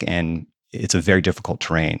blowback, and it's a very difficult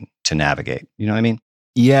terrain to navigate. You know what I mean?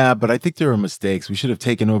 Yeah, but I think there were mistakes. We should have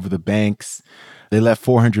taken over the banks. They left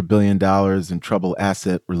 $400 billion in troubled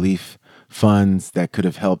asset relief funds that could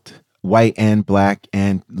have helped white and Black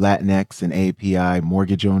and Latinx and API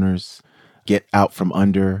mortgage owners get out from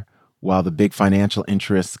under, while the big financial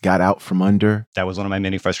interests got out from under. That was one of my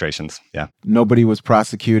many frustrations. Yeah. Nobody was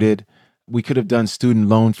prosecuted. We could have done student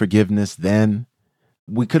loan forgiveness then.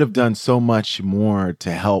 We could have done so much more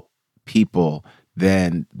to help people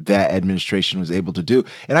than that administration was able to do.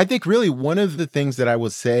 And I think really one of the things that I will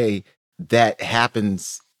say that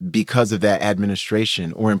happens because of that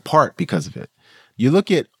administration, or in part because of it, you look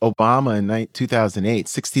at Obama in 2008,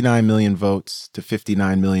 69 million votes to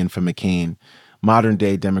 59 million for McCain. Modern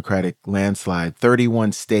day Democratic landslide,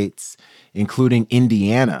 31 states, including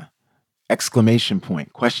Indiana, !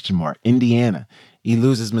 Indiana. He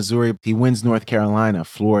loses Missouri. He wins North Carolina,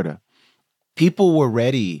 Florida. People were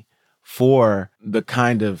ready for the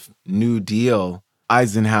kind of New Deal,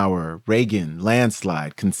 Eisenhower, Reagan,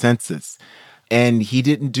 landslide, consensus. And he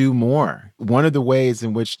didn't do more. One of the ways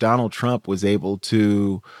in which Donald Trump was able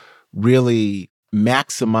to really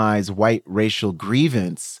maximize white racial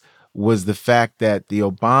grievance was the fact that the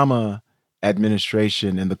Obama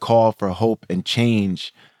administration and the call for hope and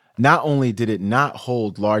change, not only did it not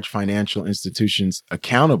hold large financial institutions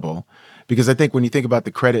accountable, because I think when you think about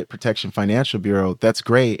the Credit Protection Financial Bureau, that's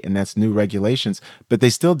great and that's new regulations, but they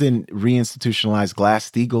still didn't reinstitutionalize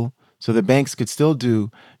Glass-Steagall. So the banks could still do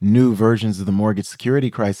new versions of the mortgage security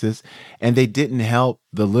crisis, and they didn't help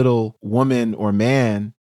the little woman or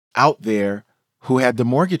man out there who had the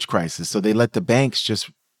mortgage crisis. So they let the banks just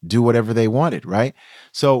do whatever they wanted, right?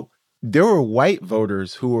 So there were white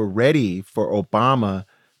voters who were ready for Obama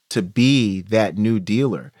to be that new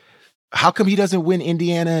dealer. How come he doesn't win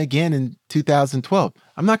Indiana again in 2012?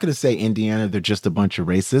 I'm not going to say Indiana, they're just a bunch of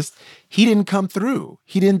racists. He didn't come through.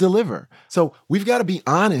 He didn't deliver. So we've got to be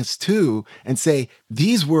honest too and say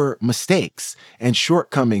these were mistakes and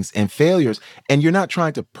shortcomings and failures. And you're not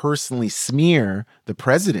trying to personally smear the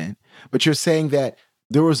president, but you're saying that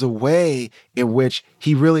there was a way in which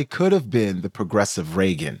he really could have been the progressive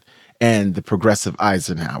Reagan and the progressive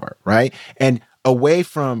Eisenhower, right? And away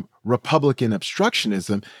from Republican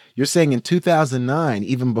obstructionism. You're saying in 2009,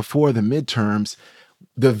 even before the midterms,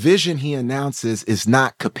 the vision he announces is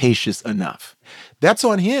not capacious enough. That's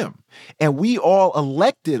on him. And we all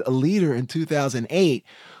elected a leader in 2008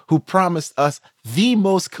 who promised us the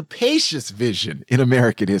most capacious vision in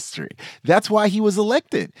American history. That's why he was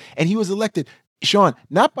elected. And he was elected, Sean,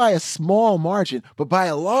 not by a small margin, but by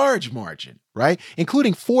a large margin, right?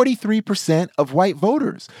 Including 43% of white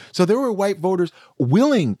voters. So there were white voters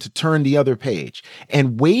willing to turn the other page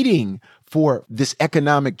and waiting for this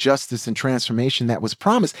economic justice and transformation that was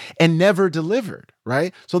promised and never delivered,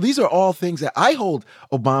 right? So these are all things that I hold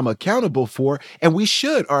Obama accountable for, and we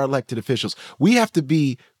should, our elected officials. We have to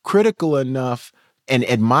be critical enough and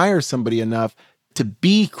admire somebody enough to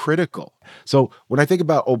be critical. So when I think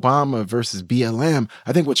about Obama versus BLM,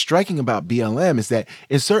 I think what's striking about BLM is that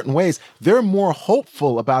in certain ways, they're more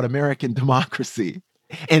hopeful about American democracy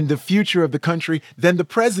and the future of the country than the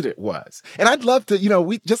president was. And I'd love to,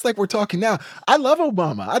 we just like we're talking now, I love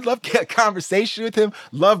Obama. I'd love to get a conversation with him,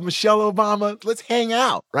 love Michelle Obama. Let's hang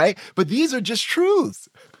out, right? But these are just truths.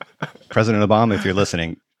 President Obama, if you're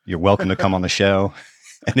listening, you're welcome to come on the show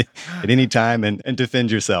at any time and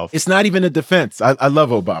defend yourself. It's not even a defense. I love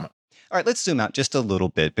Obama. All right, let's zoom out just a little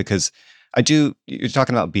bit because you're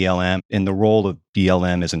talking about BLM, and the role of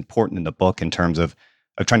BLM is important in the book in terms of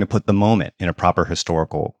trying to put the moment in a proper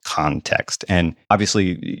historical context. And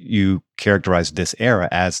obviously, you characterized this era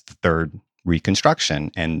as the third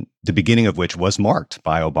Reconstruction, and the beginning of which was marked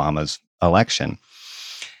by Obama's election.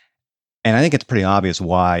 And I think it's pretty obvious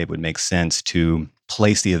why it would make sense to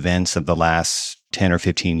place the events of the last 10 or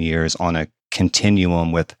 15 years on a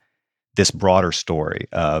continuum with this broader story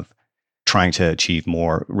of trying to achieve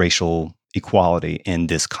more racial equality in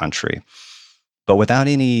this country. But without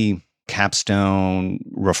any capstone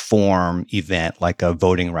reform event like a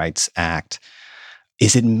Voting Rights Act,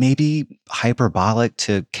 is it maybe hyperbolic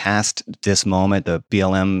to cast this moment, the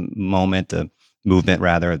BLM moment, the movement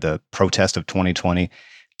rather, the protest of 2020,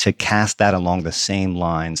 to cast that along the same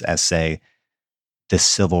lines as, say, the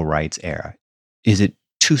civil rights era? Is it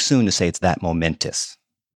too soon to say it's that momentous?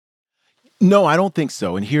 No, I don't think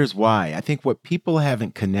so. And here's why. I think what people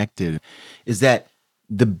haven't connected is that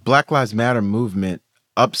the Black Lives Matter movement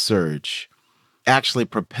upsurge actually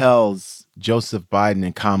propels Joseph Biden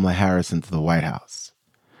and Kamala Harris into the White House.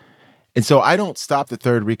 And so I don't stop the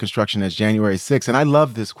third Reconstruction as January 6th. And I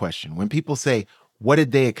love this question. When people say, what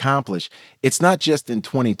did they accomplish? It's not just in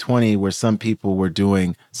 2020 where some people were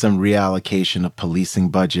doing some reallocation of policing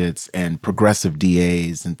budgets and progressive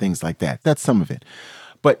DAs and things like that. That's some of it.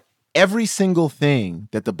 But every single thing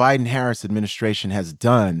that the Biden-Harris administration has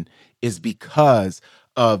done is because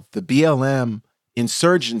of the BLM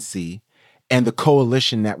insurgency and the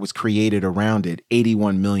coalition that was created around it,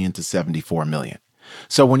 81 million to 74 million.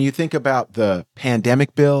 So when you think about the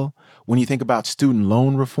pandemic bill, when you think about student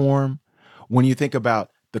loan reform, when you think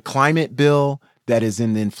about the climate bill that is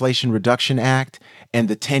in the Inflation Reduction Act and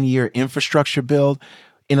the 10-year infrastructure bill,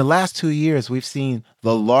 in the last 2 years, we've seen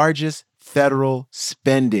the largest federal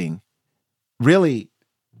spending really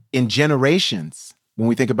in generations, when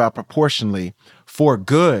we think about proportionally, for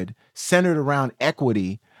good, centered around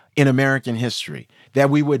equity in American history that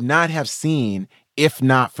we would not have seen if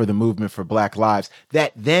not for the movement for Black Lives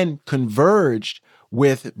that then converged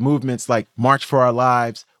with movements like March for Our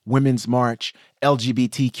Lives, Women's March,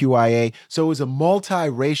 LGBTQIA. So it was a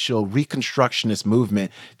multiracial Reconstructionist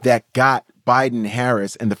movement that got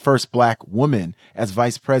Biden-Harris and the first Black woman as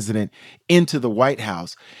vice president into the White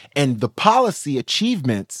House. And the policy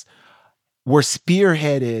achievements were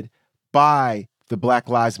spearheaded by the Black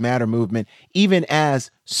Lives Matter movement, even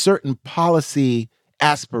as certain policy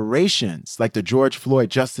aspirations like the George Floyd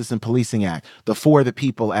Justice and Policing Act, the For the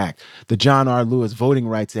People Act, the John R. Lewis Voting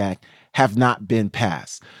Rights Act have not been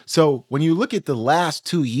passed. So when you look at the last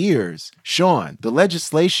 2 years, Sean, the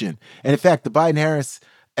legislation, and in fact, the Biden-Harris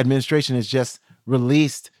administration has just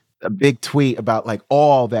released a big tweet about like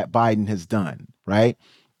all that Biden has done, right?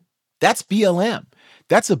 That's BLM.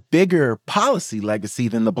 That's a bigger policy legacy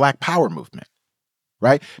than the Black Power movement,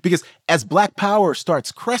 right? Because as Black Power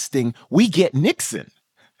starts cresting, we get Nixon.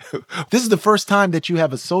 This is the first time that you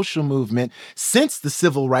have a social movement since the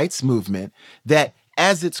civil rights movement that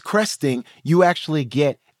as it's cresting, you actually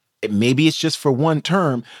get, maybe it's just for one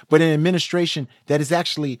term, but an administration that is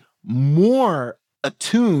actually more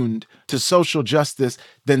attuned to social justice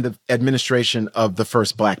than the administration of the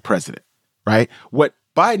first Black president, right? What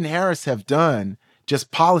Biden-Harris have done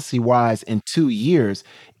just policy-wise in 2 years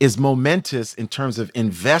is momentous in terms of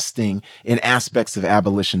investing in aspects of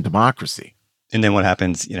abolition democracy. And then what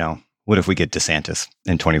happens, what if we get DeSantis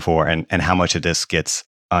in 24 and how much of this gets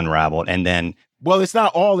unraveled. And then, well, it's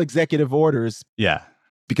not all executive orders. Yeah.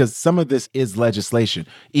 Because some of this is legislation.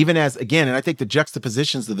 Even as, again, and I think the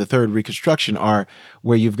juxtapositions of the Third Reconstruction are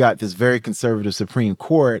where you've got this very conservative Supreme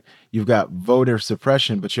Court, you've got voter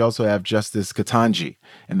suppression, but you also have Justice Ketanji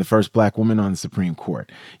and the first Black woman on the Supreme Court.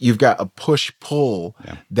 You've got a push-pull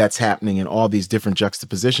that's happening in all these different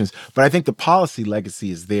juxtapositions. But I think the policy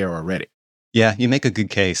legacy is there already. Yeah, you make a good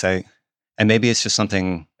case. And maybe it's just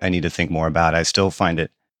something I need to think more about. I still find it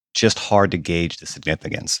just hard to gauge the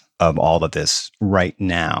significance of all of this right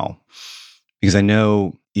now, because I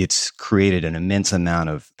know it's created an immense amount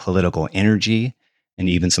of political energy and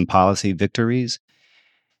even some policy victories.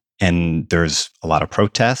 And there's a lot of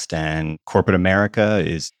protest, and corporate America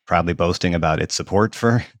is probably boasting about its support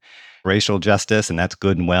for racial justice, and that's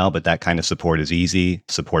good and well, but that kind of support is easy.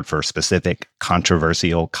 Support for specific,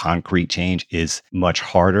 controversial, concrete change is much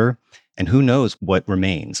harder. And who knows what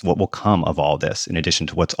remains, what will come of all this in addition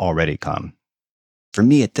to what's already come. For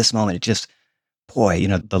me at this moment, it just,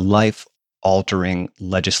 the life-altering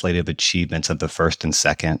legislative achievements of the first and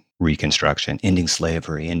second Reconstruction, ending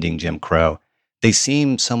slavery, ending Jim Crow, they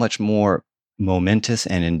seem so much more momentous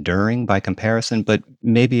and enduring by comparison, but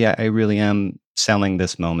maybe I really am selling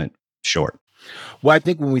this moment short. Well, I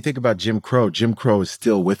think when we think about Jim Crow is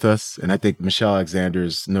still with us. And I think Michelle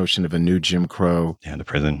Alexander's notion of a new Jim Crow. Yeah, the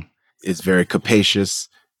prison. Is very capacious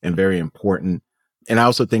and very important. And I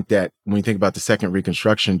also think that when we think about the Second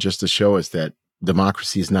Reconstruction, just to show us that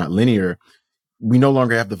democracy is not linear, we no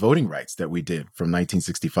longer have the voting rights that we did from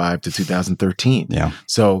 1965 to 2013. Yeah.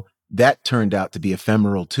 So that turned out to be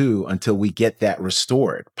ephemeral too, until we get that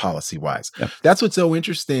restored policy-wise. Yep. That's what's so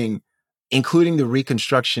interesting, including the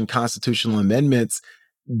Reconstruction constitutional amendments.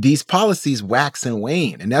 These policies wax and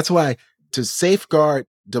wane. And that's why to safeguard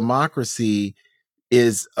democracy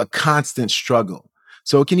is a constant struggle.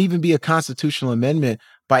 So it can even be a constitutional amendment.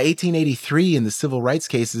 By 1883 in the civil rights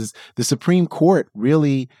cases, the Supreme Court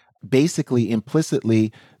really basically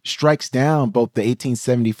implicitly strikes down both the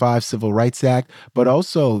 1875 Civil Rights Act, but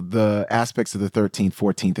also the aspects of the 13th,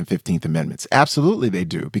 14th, and 15th Amendments. Absolutely they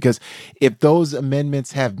do. Because if those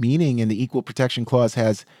amendments have meaning and the Equal Protection Clause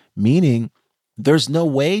has meaning, there's no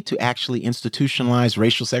way to actually institutionalize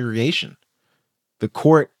racial segregation. The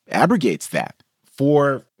court abrogates that.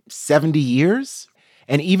 For 70 years.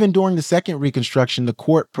 And even during the Second Reconstruction, the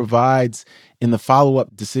court provides in the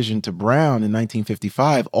follow-up decision to Brown in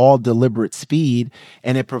 1955, all deliberate speed,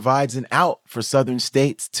 and it provides an out for Southern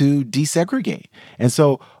states to desegregate. And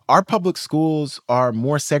so our public schools are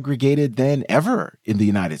more segregated than ever in the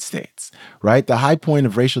United States, right? The high point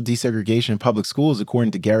of racial desegregation in public schools,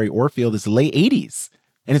 according to Gary Orfield, is the late 80s.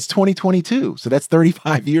 And it's 2022, so that's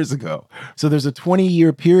 35 years ago. So there's a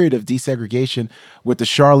 20-year period of desegregation with the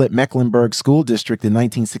Charlotte-Mecklenburg School District in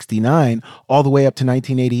 1969 all the way up to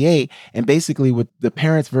 1988. And basically with the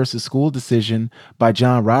Parents versus School decision by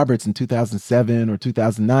John Roberts in 2007 or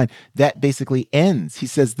 2009, that basically ends. He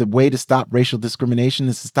says the way to stop racial discrimination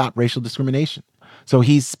is to stop racial discrimination. So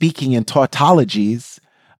he's speaking in tautologies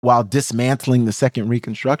while dismantling the Second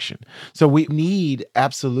Reconstruction. So we need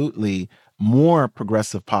absolutely more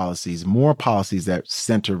progressive policies, more policies that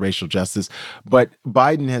center racial justice. But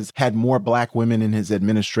Biden has had more Black women in his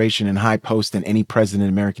administration in high posts than any president in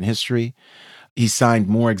American history. He signed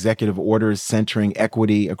more executive orders centering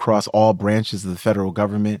equity across all branches of the federal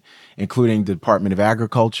government, including the Department of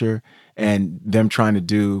Agriculture, and them trying to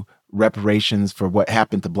do reparations for what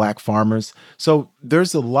happened to Black farmers. So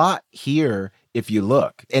there's a lot here if you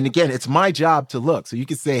look. And again, it's my job to look. So you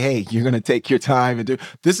can say, hey, you're going to take your time and do,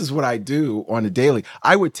 this is what I do on a daily.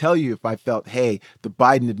 I would tell you if I felt, hey, the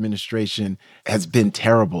Biden administration has been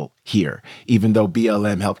terrible here, even though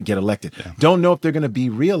BLM helped get elected. Yeah. Don't know if they're going to be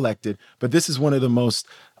reelected, but this is one of the most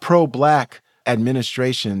pro-Black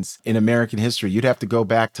administrations in American history. You'd have to go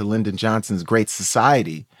back to Lyndon Johnson's Great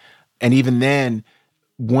Society. And even then,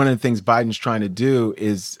 one of the things Biden's trying to do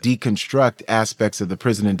is deconstruct aspects of the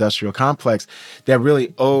prison industrial complex that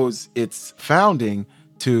really owes its founding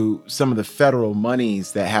to some of the federal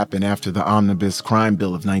monies that happened after the Omnibus Crime Bill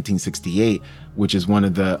of 1968, which is one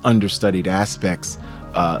of the understudied aspects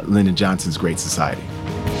of Lyndon Johnson's Great Society.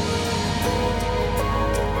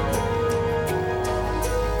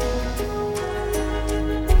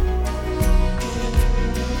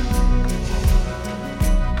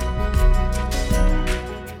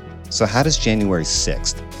 So how does January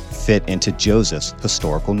 6th fit into Joseph's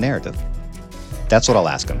historical narrative? That's what I'll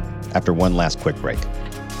ask him after one last quick break.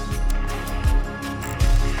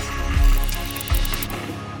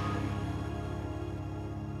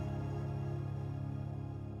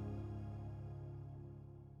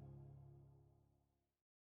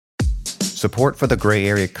 Support for the Gray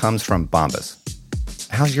Area comes from Bombas.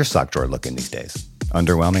 How's your sock drawer looking these days?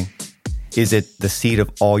 Underwhelming? Is it the seat of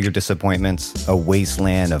all your disappointments, a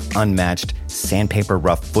wasteland of unmatched sandpaper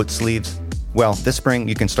rough foot sleeves? Well, this spring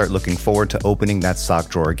you can start looking forward to opening that sock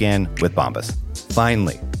drawer again with Bombas.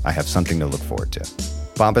 Finally, I have something to look forward to.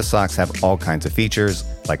 Bombas socks have all kinds of features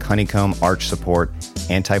like honeycomb arch support,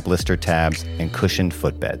 anti-blister tabs, and cushioned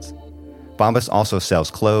footbeds. Bombas also sells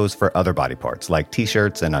clothes for other body parts like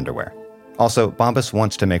t-shirts and underwear. Also, Bombas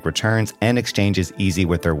wants to make returns and exchanges easy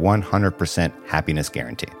with their 100% happiness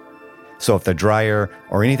guarantee. So if the dryer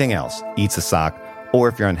or anything else eats a sock, or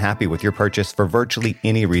if you're unhappy with your purchase for virtually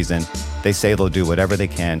any reason, they say they'll do whatever they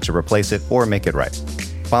can to replace it or make it right.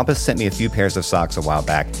 Bombas sent me a few pairs of socks a while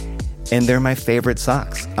back, and they're my favorite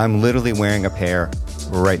socks. I'm literally wearing a pair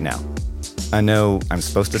right now. I know I'm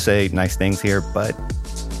supposed to say nice things here, but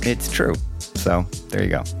it's true. So there you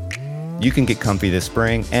go. You can get comfy this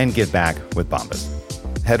spring and give back with Bombas.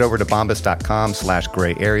 Head over to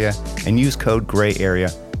bombas.com/gray area and use code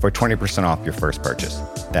GRAYAREA for 20% off your first purchase.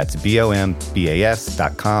 That's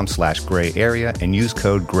bombas.com/gray area and use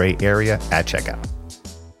code GRAYAREA at checkout.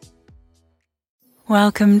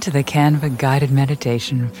 Welcome to the Canva guided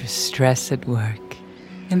meditation for stress at work.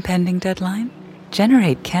 Impending deadline?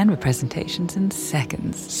 Generate Canva presentations in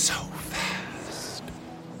seconds. So fast.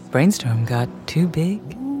 Brainstorm got too big?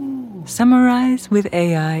 Summarize with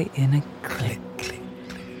AI in a click.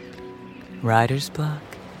 Writer's block?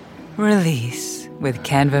 Release with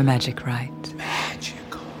Canva Magic Write.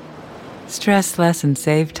 Magical. Stress less and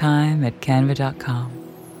save time at canva.com.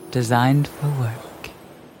 Designed for work.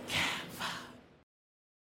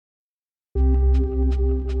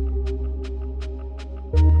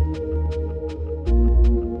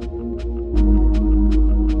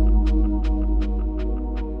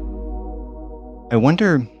 I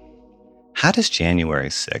wonder, how does January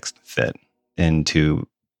 6th fit into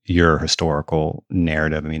your historical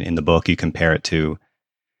narrative? I mean, in the book, you compare it to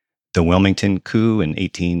the Wilmington coup in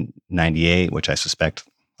 1898, which I suspect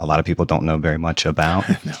a lot of people don't know very much about.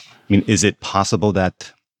 No. I mean, is it possible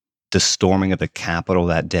that the storming of the Capitol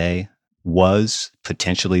that day was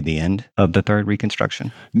potentially the end of the Third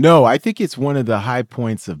Reconstruction? No, I think it's one of the high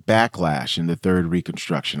points of backlash in the Third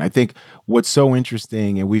Reconstruction. I think what's so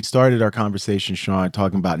interesting, and we've started our conversation, Sean,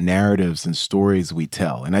 talking about narratives and stories we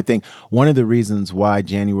tell. And I think one of the reasons why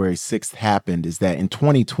January 6th happened is that in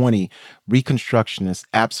 2020, Reconstructionists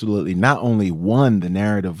absolutely not only won the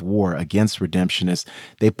narrative war against redemptionists,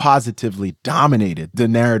 they positively dominated the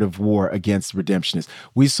narrative war against redemptionists.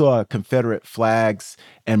 We saw Confederate flags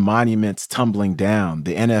and monuments tumbling down,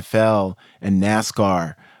 the NFL and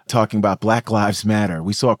NASCAR talking about Black Lives Matter.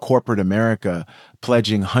 We saw corporate America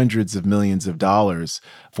pledging hundreds of millions of dollars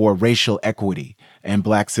for racial equity and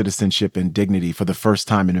Black citizenship and dignity for the first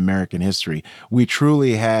time in American history. We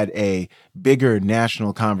truly had a bigger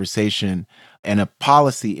national conversation and a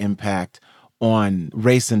policy impact on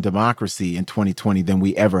race and democracy in 2020 than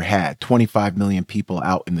we ever had. 25 million people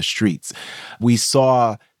out in the streets. We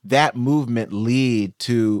saw that movement lead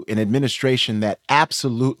to an administration that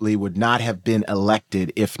absolutely would not have been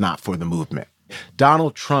elected if not for the movement.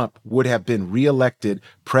 Donald Trump would have been reelected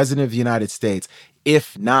president of the United States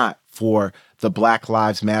if not for the Black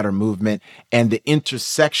Lives Matter movement and the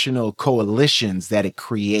intersectional coalitions that it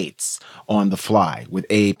creates on the fly with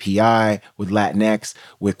AAPI, with Latinx,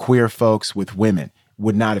 with queer folks, with women.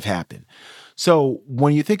 Would not have happened. So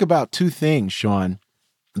when you think about two things, Sean,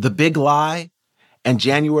 the big lie and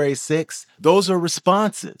January 6th, those are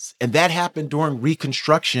responses. And that happened during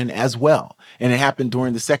Reconstruction as well. And it happened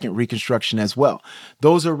during the Second Reconstruction as well.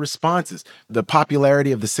 Those are responses. The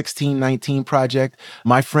popularity of the 1619 Project,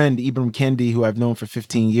 my friend Ibram Kendi, who I've known for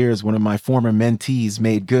 15 years, one of my former mentees,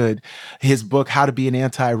 made good. His book, How to Be an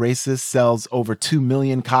Anti-Racist, sells over 2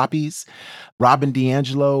 million copies. Robin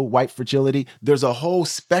DiAngelo, White Fragility. There's a whole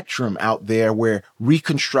spectrum out there where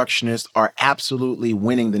Reconstructionists are absolutely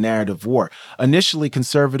winning the narrative war. Initially,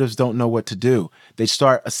 conservatives don't know what to do. They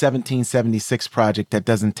start a 1776 project that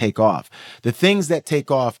doesn't take off. The things that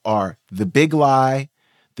take off are the big lie,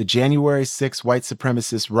 the January 6th white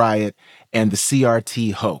supremacist riot, and the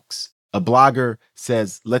CRT hoax. A blogger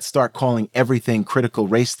says, let's start calling everything critical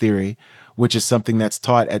race theory, which is something that's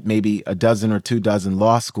taught at maybe a dozen or 24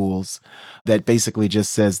 law schools, that basically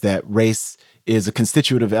just says that race is a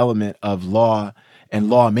constitutive element of law and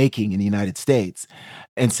lawmaking in the United States,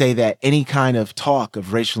 and say that any kind of talk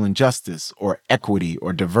of racial injustice or equity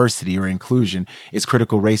or diversity or inclusion is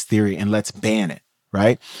critical race theory, and let's ban it,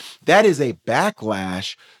 right? That is a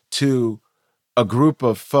backlash to a group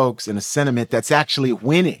of folks and a sentiment that's actually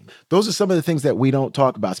winning. Those are some of the things that we don't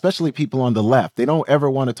talk about, especially people on the left. They don't ever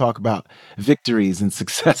want to talk about victories and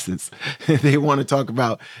successes. They want to talk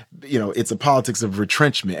about, it's a politics of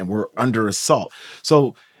retrenchment and we're under assault.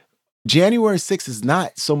 So January 6th is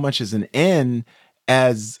not so much as an end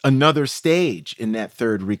as another stage in that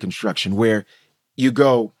third Reconstruction where you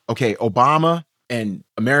go, okay, Obama and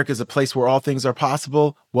America's a place where all things are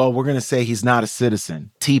possible. Well, we're going to say he's not a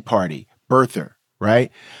citizen. Tea Party. Birther, right?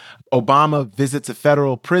 Obama visits a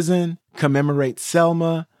federal prison, commemorates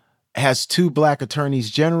Selma, has 2 Black attorneys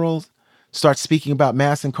general, starts speaking about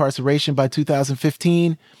mass incarceration by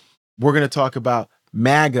 2015. We're going to talk about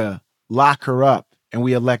MAGA, lock her up, and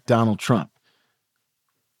we elect Donald Trump.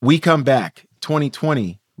 We come back,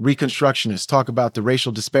 2020, Reconstructionists talk about the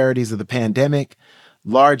racial disparities of the pandemic,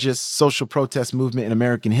 largest social protest movement in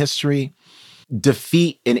American history.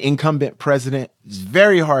 Defeat an incumbent president. It's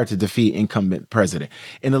very hard to defeat incumbent president.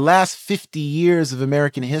 In the last 50 years of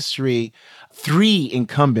American history, 3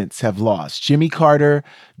 incumbents have lost: Jimmy Carter,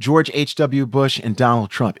 George H.W. Bush, and Donald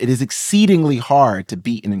Trump. It is exceedingly hard to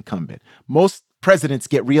beat an incumbent. Most presidents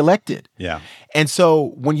get reelected. Yeah. And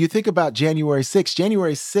so when you think about January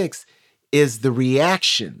 6th is the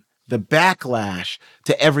reaction, the backlash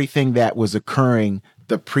to everything that was occurring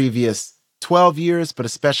the previous 12 years, but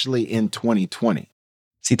especially in 2020.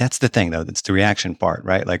 See, that's the thing, though. That's the reaction part,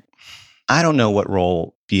 right? Like, I don't know what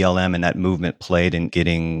role BLM and that movement played in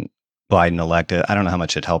getting Biden elected. I don't know how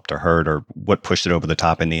much it helped or hurt or what pushed it over the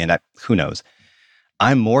top in the end. Who knows?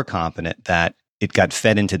 I'm more confident that it got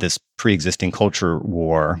fed into this pre-existing culture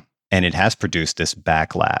war, and it has produced this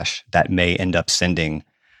backlash that may end up sending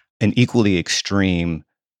an equally extreme,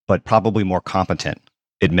 but probably more competent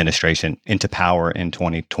administration into power in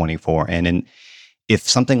 2024. And if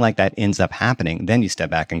something like that ends up happening, then you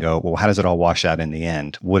step back and go, well, how does it all wash out in the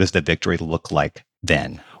end? What does the victory look like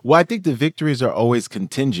then? Well, I think the victories are always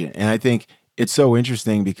contingent. And I think it's so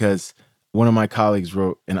interesting because one of my colleagues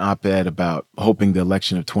wrote an op-ed about hoping the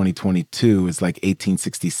election of 2022 is like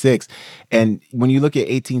 1866. And when you look at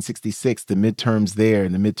 1866, the midterms there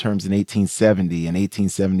and the midterms in 1870 and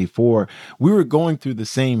 1874, we were going through the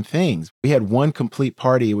same things. We had one complete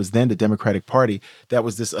party. It was then the Democratic Party that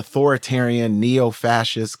was this authoritarian,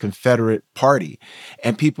 neo-fascist Confederate party.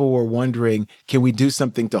 And people were wondering, can we do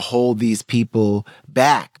something to hold these people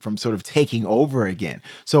back from sort of taking over again?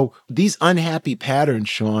 So these unhappy patterns,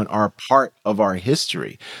 Sean, are part of our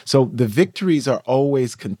history. So the victories are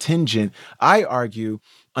always contingent, I argue,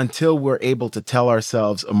 until we're able to tell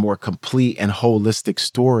ourselves a more complete and holistic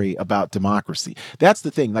story about democracy. That's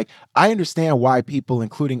the thing. Like, I understand why people,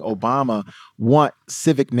 including Obama, want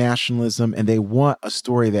civic nationalism and they want a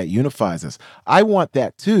story that unifies us. I want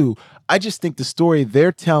that too. I just think the story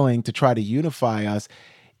they're telling to try to unify us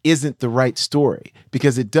isn't the right story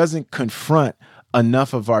because it doesn't confront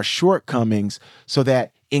enough of our shortcomings so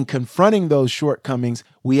that in confronting those shortcomings,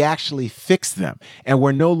 we actually fix them. And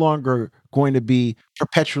we're no longer going to be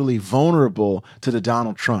perpetually vulnerable to the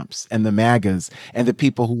Donald Trumps and the MAGAs and the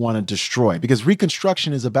people who want to destroy. Because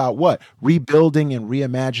Reconstruction is about what? Rebuilding and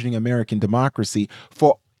reimagining American democracy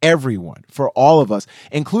for everyone, for all of us,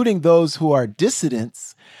 including those who are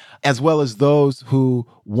dissidents, as well as those who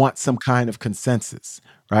want some kind of consensus,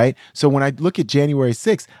 right? So when I look at January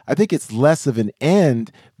 6th, I think it's less of an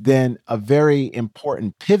end than a very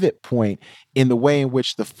important pivot point in the way in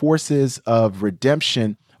which the forces of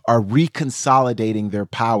redemption are reconsolidating their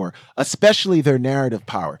power, especially their narrative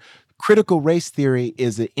power. Critical race theory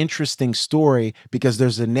is an interesting story because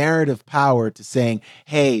there's a narrative power to saying,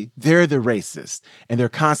 hey, they're the racists and they're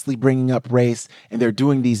constantly bringing up race and they're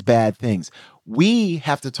doing these bad things. We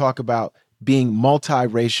have to talk about being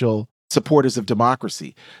multiracial supporters of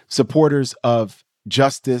democracy, supporters of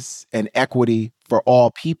justice and equity for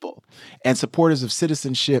all people, and supporters of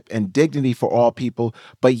citizenship and dignity for all people.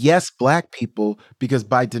 But yes, Black people, because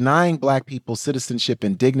by denying Black people citizenship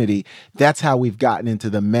and dignity, that's how we've gotten into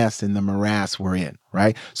the mess and the morass we're in,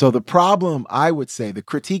 right? So the problem, I would say, the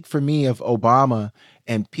critique for me of Obama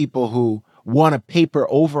and people who want to paper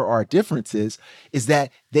over our differences is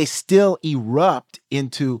that they still erupt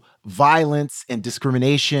into violence and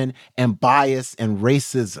discrimination and bias and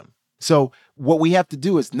racism. So what we have to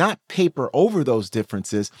do is not paper over those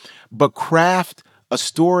differences, but craft a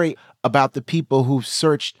story about the people who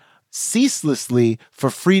searched ceaselessly for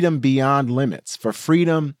freedom beyond limits, for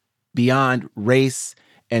freedom beyond race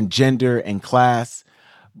and gender and class,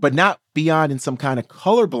 but not beyond in some kind of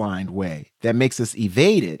colorblind way that makes us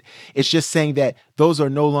evade it. It's just saying that those are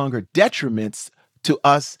no longer detriments to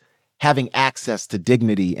us having access to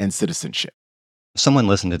dignity and citizenship. Someone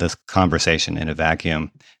listened to this conversation in a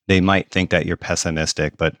vacuum. They might think that you're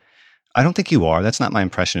pessimistic, but I don't think you are. That's not my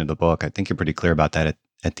impression of the book. I think you're pretty clear about that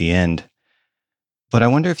at the end. But I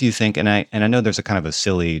wonder if you think, and I know there's a kind of a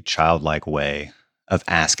silly, childlike way of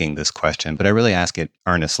asking this question, but I really ask it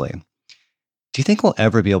earnestly. Do you think we'll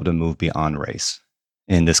ever be able to move beyond race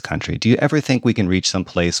in this country? Do you ever think we can reach some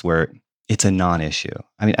place where it's a non-issue?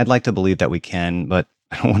 I mean, I'd like to believe that we can, but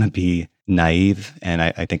I don't want to be naive. And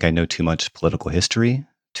I think I know too much political history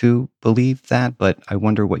to believe that, but I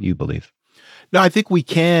wonder what you believe. No, I think we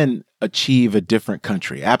can achieve a different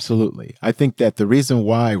country. Absolutely. I think that the reason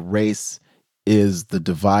why race is the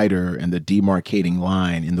divider and the demarcating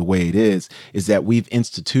line in the way it is that we've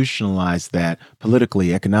institutionalized that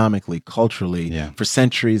politically, economically, culturally for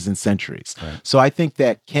centuries and centuries. Right. So I think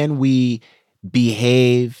that can we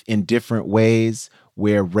behave in different ways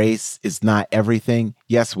where race is not everything?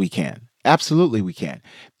 Yes, we can. Absolutely, we can.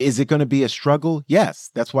 Is it going to be a struggle?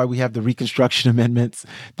 Yes. That's why we have the Reconstruction Amendments.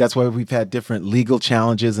 That's why we've had different legal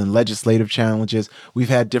challenges and legislative challenges. We've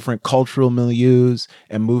had different cultural milieus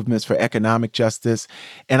and movements for economic justice.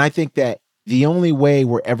 And I think that the only way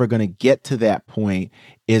we're ever going to get to that point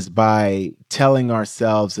is by telling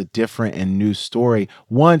ourselves a different and new story.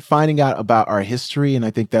 One, finding out about our history. And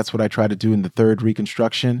I think that's what I try to do in the third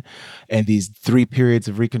Reconstruction and these 3 periods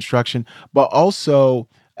of Reconstruction. But also,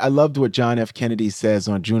 I loved what John F. Kennedy says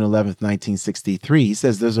on June 11th, 1963. He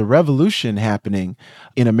says there's a revolution happening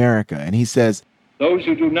in America. And he says, those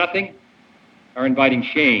who do nothing are inviting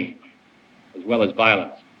shame as well as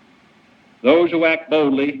violence. Those who act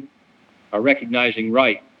boldly are recognizing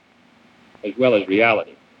right as well as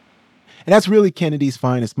reality. And that's really Kennedy's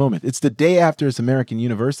finest moment. It's the day after his American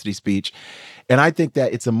University speech. And I think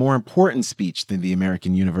that it's a more important speech than the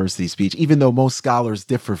American University speech, even though most scholars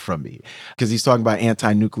differ from me, because he's talking about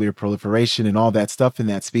anti-nuclear proliferation and all that stuff in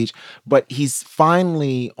that speech. But he's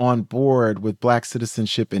finally on board with Black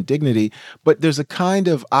citizenship and dignity. But there's a kind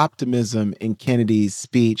of optimism in Kennedy's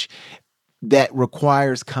speech that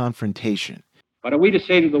requires confrontation. What are we to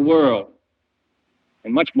say to the world,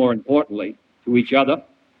 and much more importantly, to each other,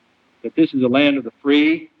 that this is a land of the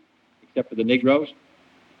free, except for the Negroes,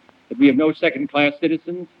 that we have no second-class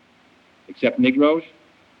citizens except Negroes,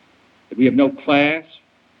 that we have no class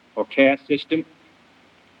or caste system,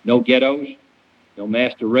 no ghettos, no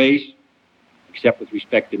master race, except with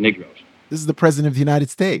respect to Negroes. This is the President of the United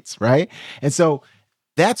States, right? And so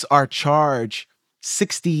that's our charge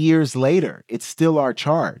 60 years later. It's still our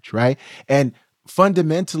charge, right? And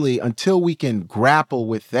fundamentally, until we can grapple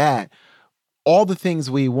with that, all the things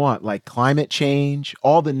we want, like climate change,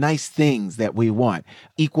 all the nice things that we want,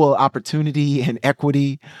 equal opportunity and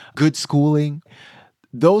equity, good schooling,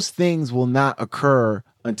 those things will not occur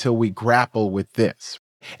until we grapple with this.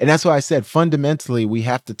 And that's why I said, fundamentally, we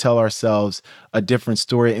have to tell ourselves a different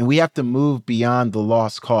story, and we have to move beyond the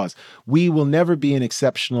lost cause. We will never be an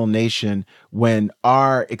exceptional nation when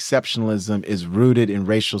our exceptionalism is rooted in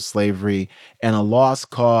racial slavery and a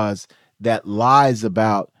lost cause that lies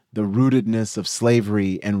about the rootedness of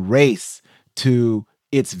slavery and race to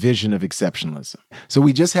its vision of exceptionalism. So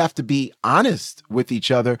we just have to be honest with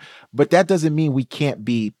each other, but that doesn't mean we can't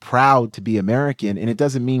be proud to be American, and it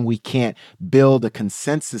doesn't mean we can't build a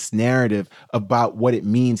consensus narrative about what it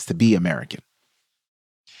means to be American.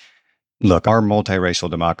 Look, our multiracial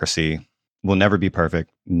democracy will never be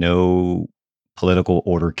perfect. No political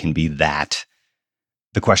order can be that.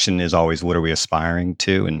 The question is always, what are we aspiring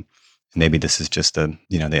to? And maybe this is just the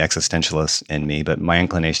existentialist in me, but my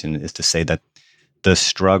inclination is to say that the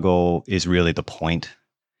struggle is really the point,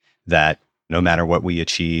 that no matter what we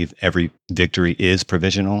achieve, every victory is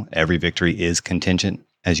provisional. Every victory is contingent,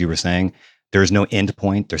 as you were saying. There is no end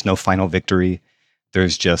point. There's no final victory.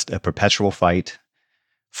 There's just a perpetual fight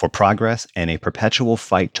for progress and a perpetual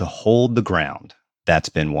fight to hold the ground that's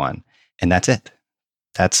been won. And that's it.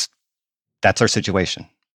 That's our situation.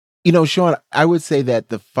 You know, Sean, I would say that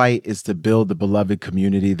the fight is to build the beloved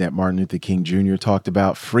community that Martin Luther King Jr. talked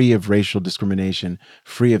about, free of racial discrimination,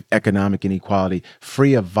 free of economic inequality,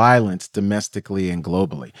 free of violence domestically and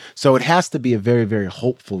globally. So it has to be a very, very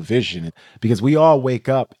hopeful vision, because we all wake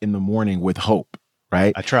up in the morning with hope,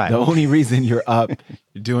 right? I try. The only reason you're up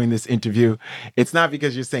doing this interview, it's not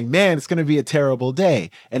because you're saying, man, it's going to be a terrible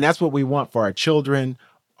day. And that's what we want for our children,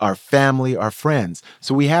 our family, our friends.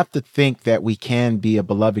 So we have to think that we can be a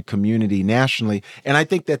beloved community nationally. And I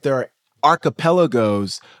think that there are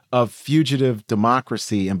archipelagos of fugitive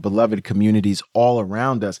democracy and beloved communities all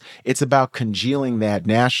around us. It's about congealing that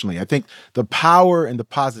nationally. I think the power and the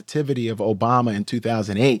positivity of Obama in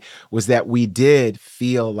 2008 was that we did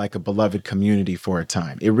feel like a beloved community for a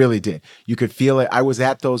time. It really did. You could feel it. I was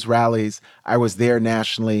at those rallies. I was there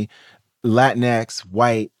nationally. Latinx,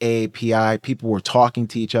 white, AAPI, people were talking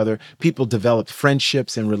to each other. People developed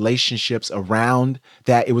friendships and relationships around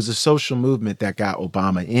that. It was a social movement that got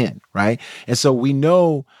Obama in, right? And so we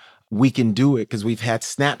know we can do it because we've had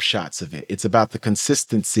snapshots of it. It's about the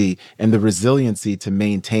consistency and the resiliency to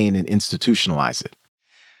maintain and institutionalize it.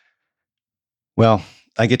 Well,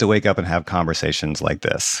 I get to wake up and have conversations like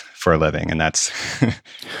this for a living, and that's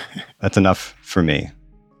enough for me.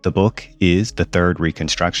 The book is The Third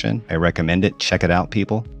Reconstruction. I recommend it. Check it out,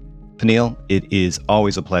 people. Peniel, it is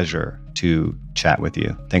always a pleasure to chat with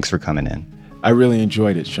you. Thanks for coming in. I really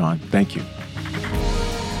enjoyed it, Sean. Thank you.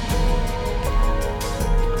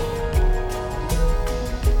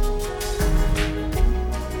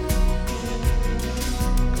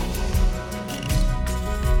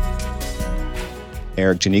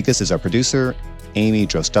 Eric Janikis is our producer. Amy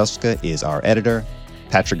Drozdowska is our editor.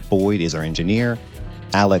 Patrick Boyd is our engineer.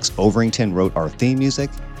 Alex Overington wrote our theme music,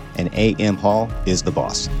 and A.M. Hall is the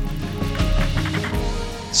boss.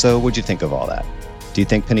 So what'd you think of all that? Do you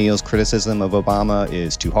think Peniel's criticism of Obama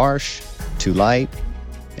is too harsh, too light?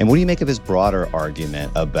 And what do you make of his broader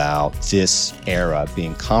argument about this era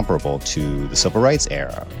being comparable to the Civil Rights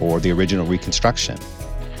era or the original Reconstruction?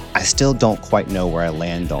 I still don't quite know where I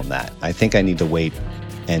land on that. I think I need to wait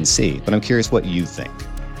and see, but I'm curious what you think.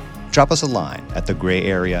 Drop us a line at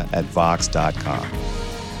thegrayarea@vox.com.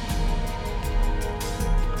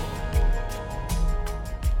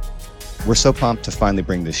 We're so pumped to finally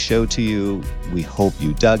bring this show to you. We hope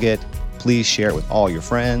you dug it. Please share it with all your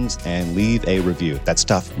friends and leave a review. That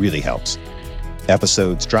stuff really helps.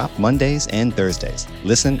 Episodes drop Mondays and Thursdays.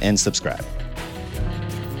 Listen and subscribe.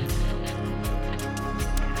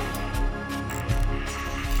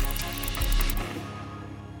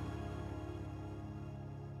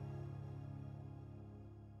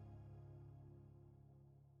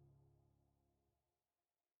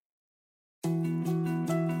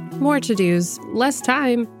 More to-dos, less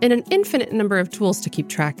time, and an infinite number of tools to keep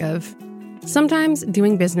track of. Sometimes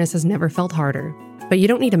doing business has never felt harder, but you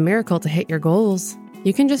don't need a miracle to hit your goals.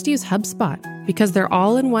 You can just use HubSpot, because their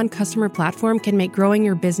all-in-one customer platform can make growing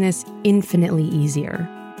your business infinitely easier.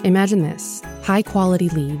 Imagine this: high-quality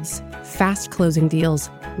leads, fast closing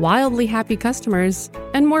deals, wildly happy customers,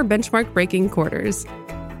 and more benchmark-breaking quarters.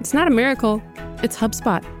 It's not a miracle, it's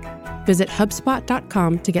HubSpot. Visit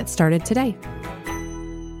HubSpot.com to get started today.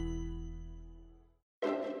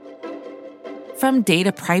 From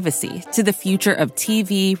data privacy to the future of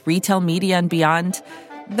TV, retail media, and beyond,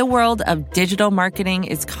 the world of digital marketing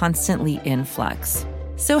is constantly in flux.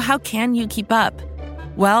 So how can you keep up?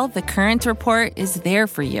 Well, The Current Report is there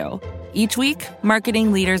for you. Each week,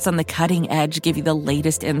 marketing leaders on the cutting edge give you the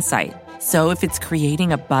latest insight. So if it's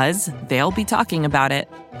creating a buzz, they'll be talking about it.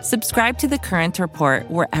 Subscribe to The Current Report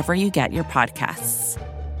wherever you get your podcasts.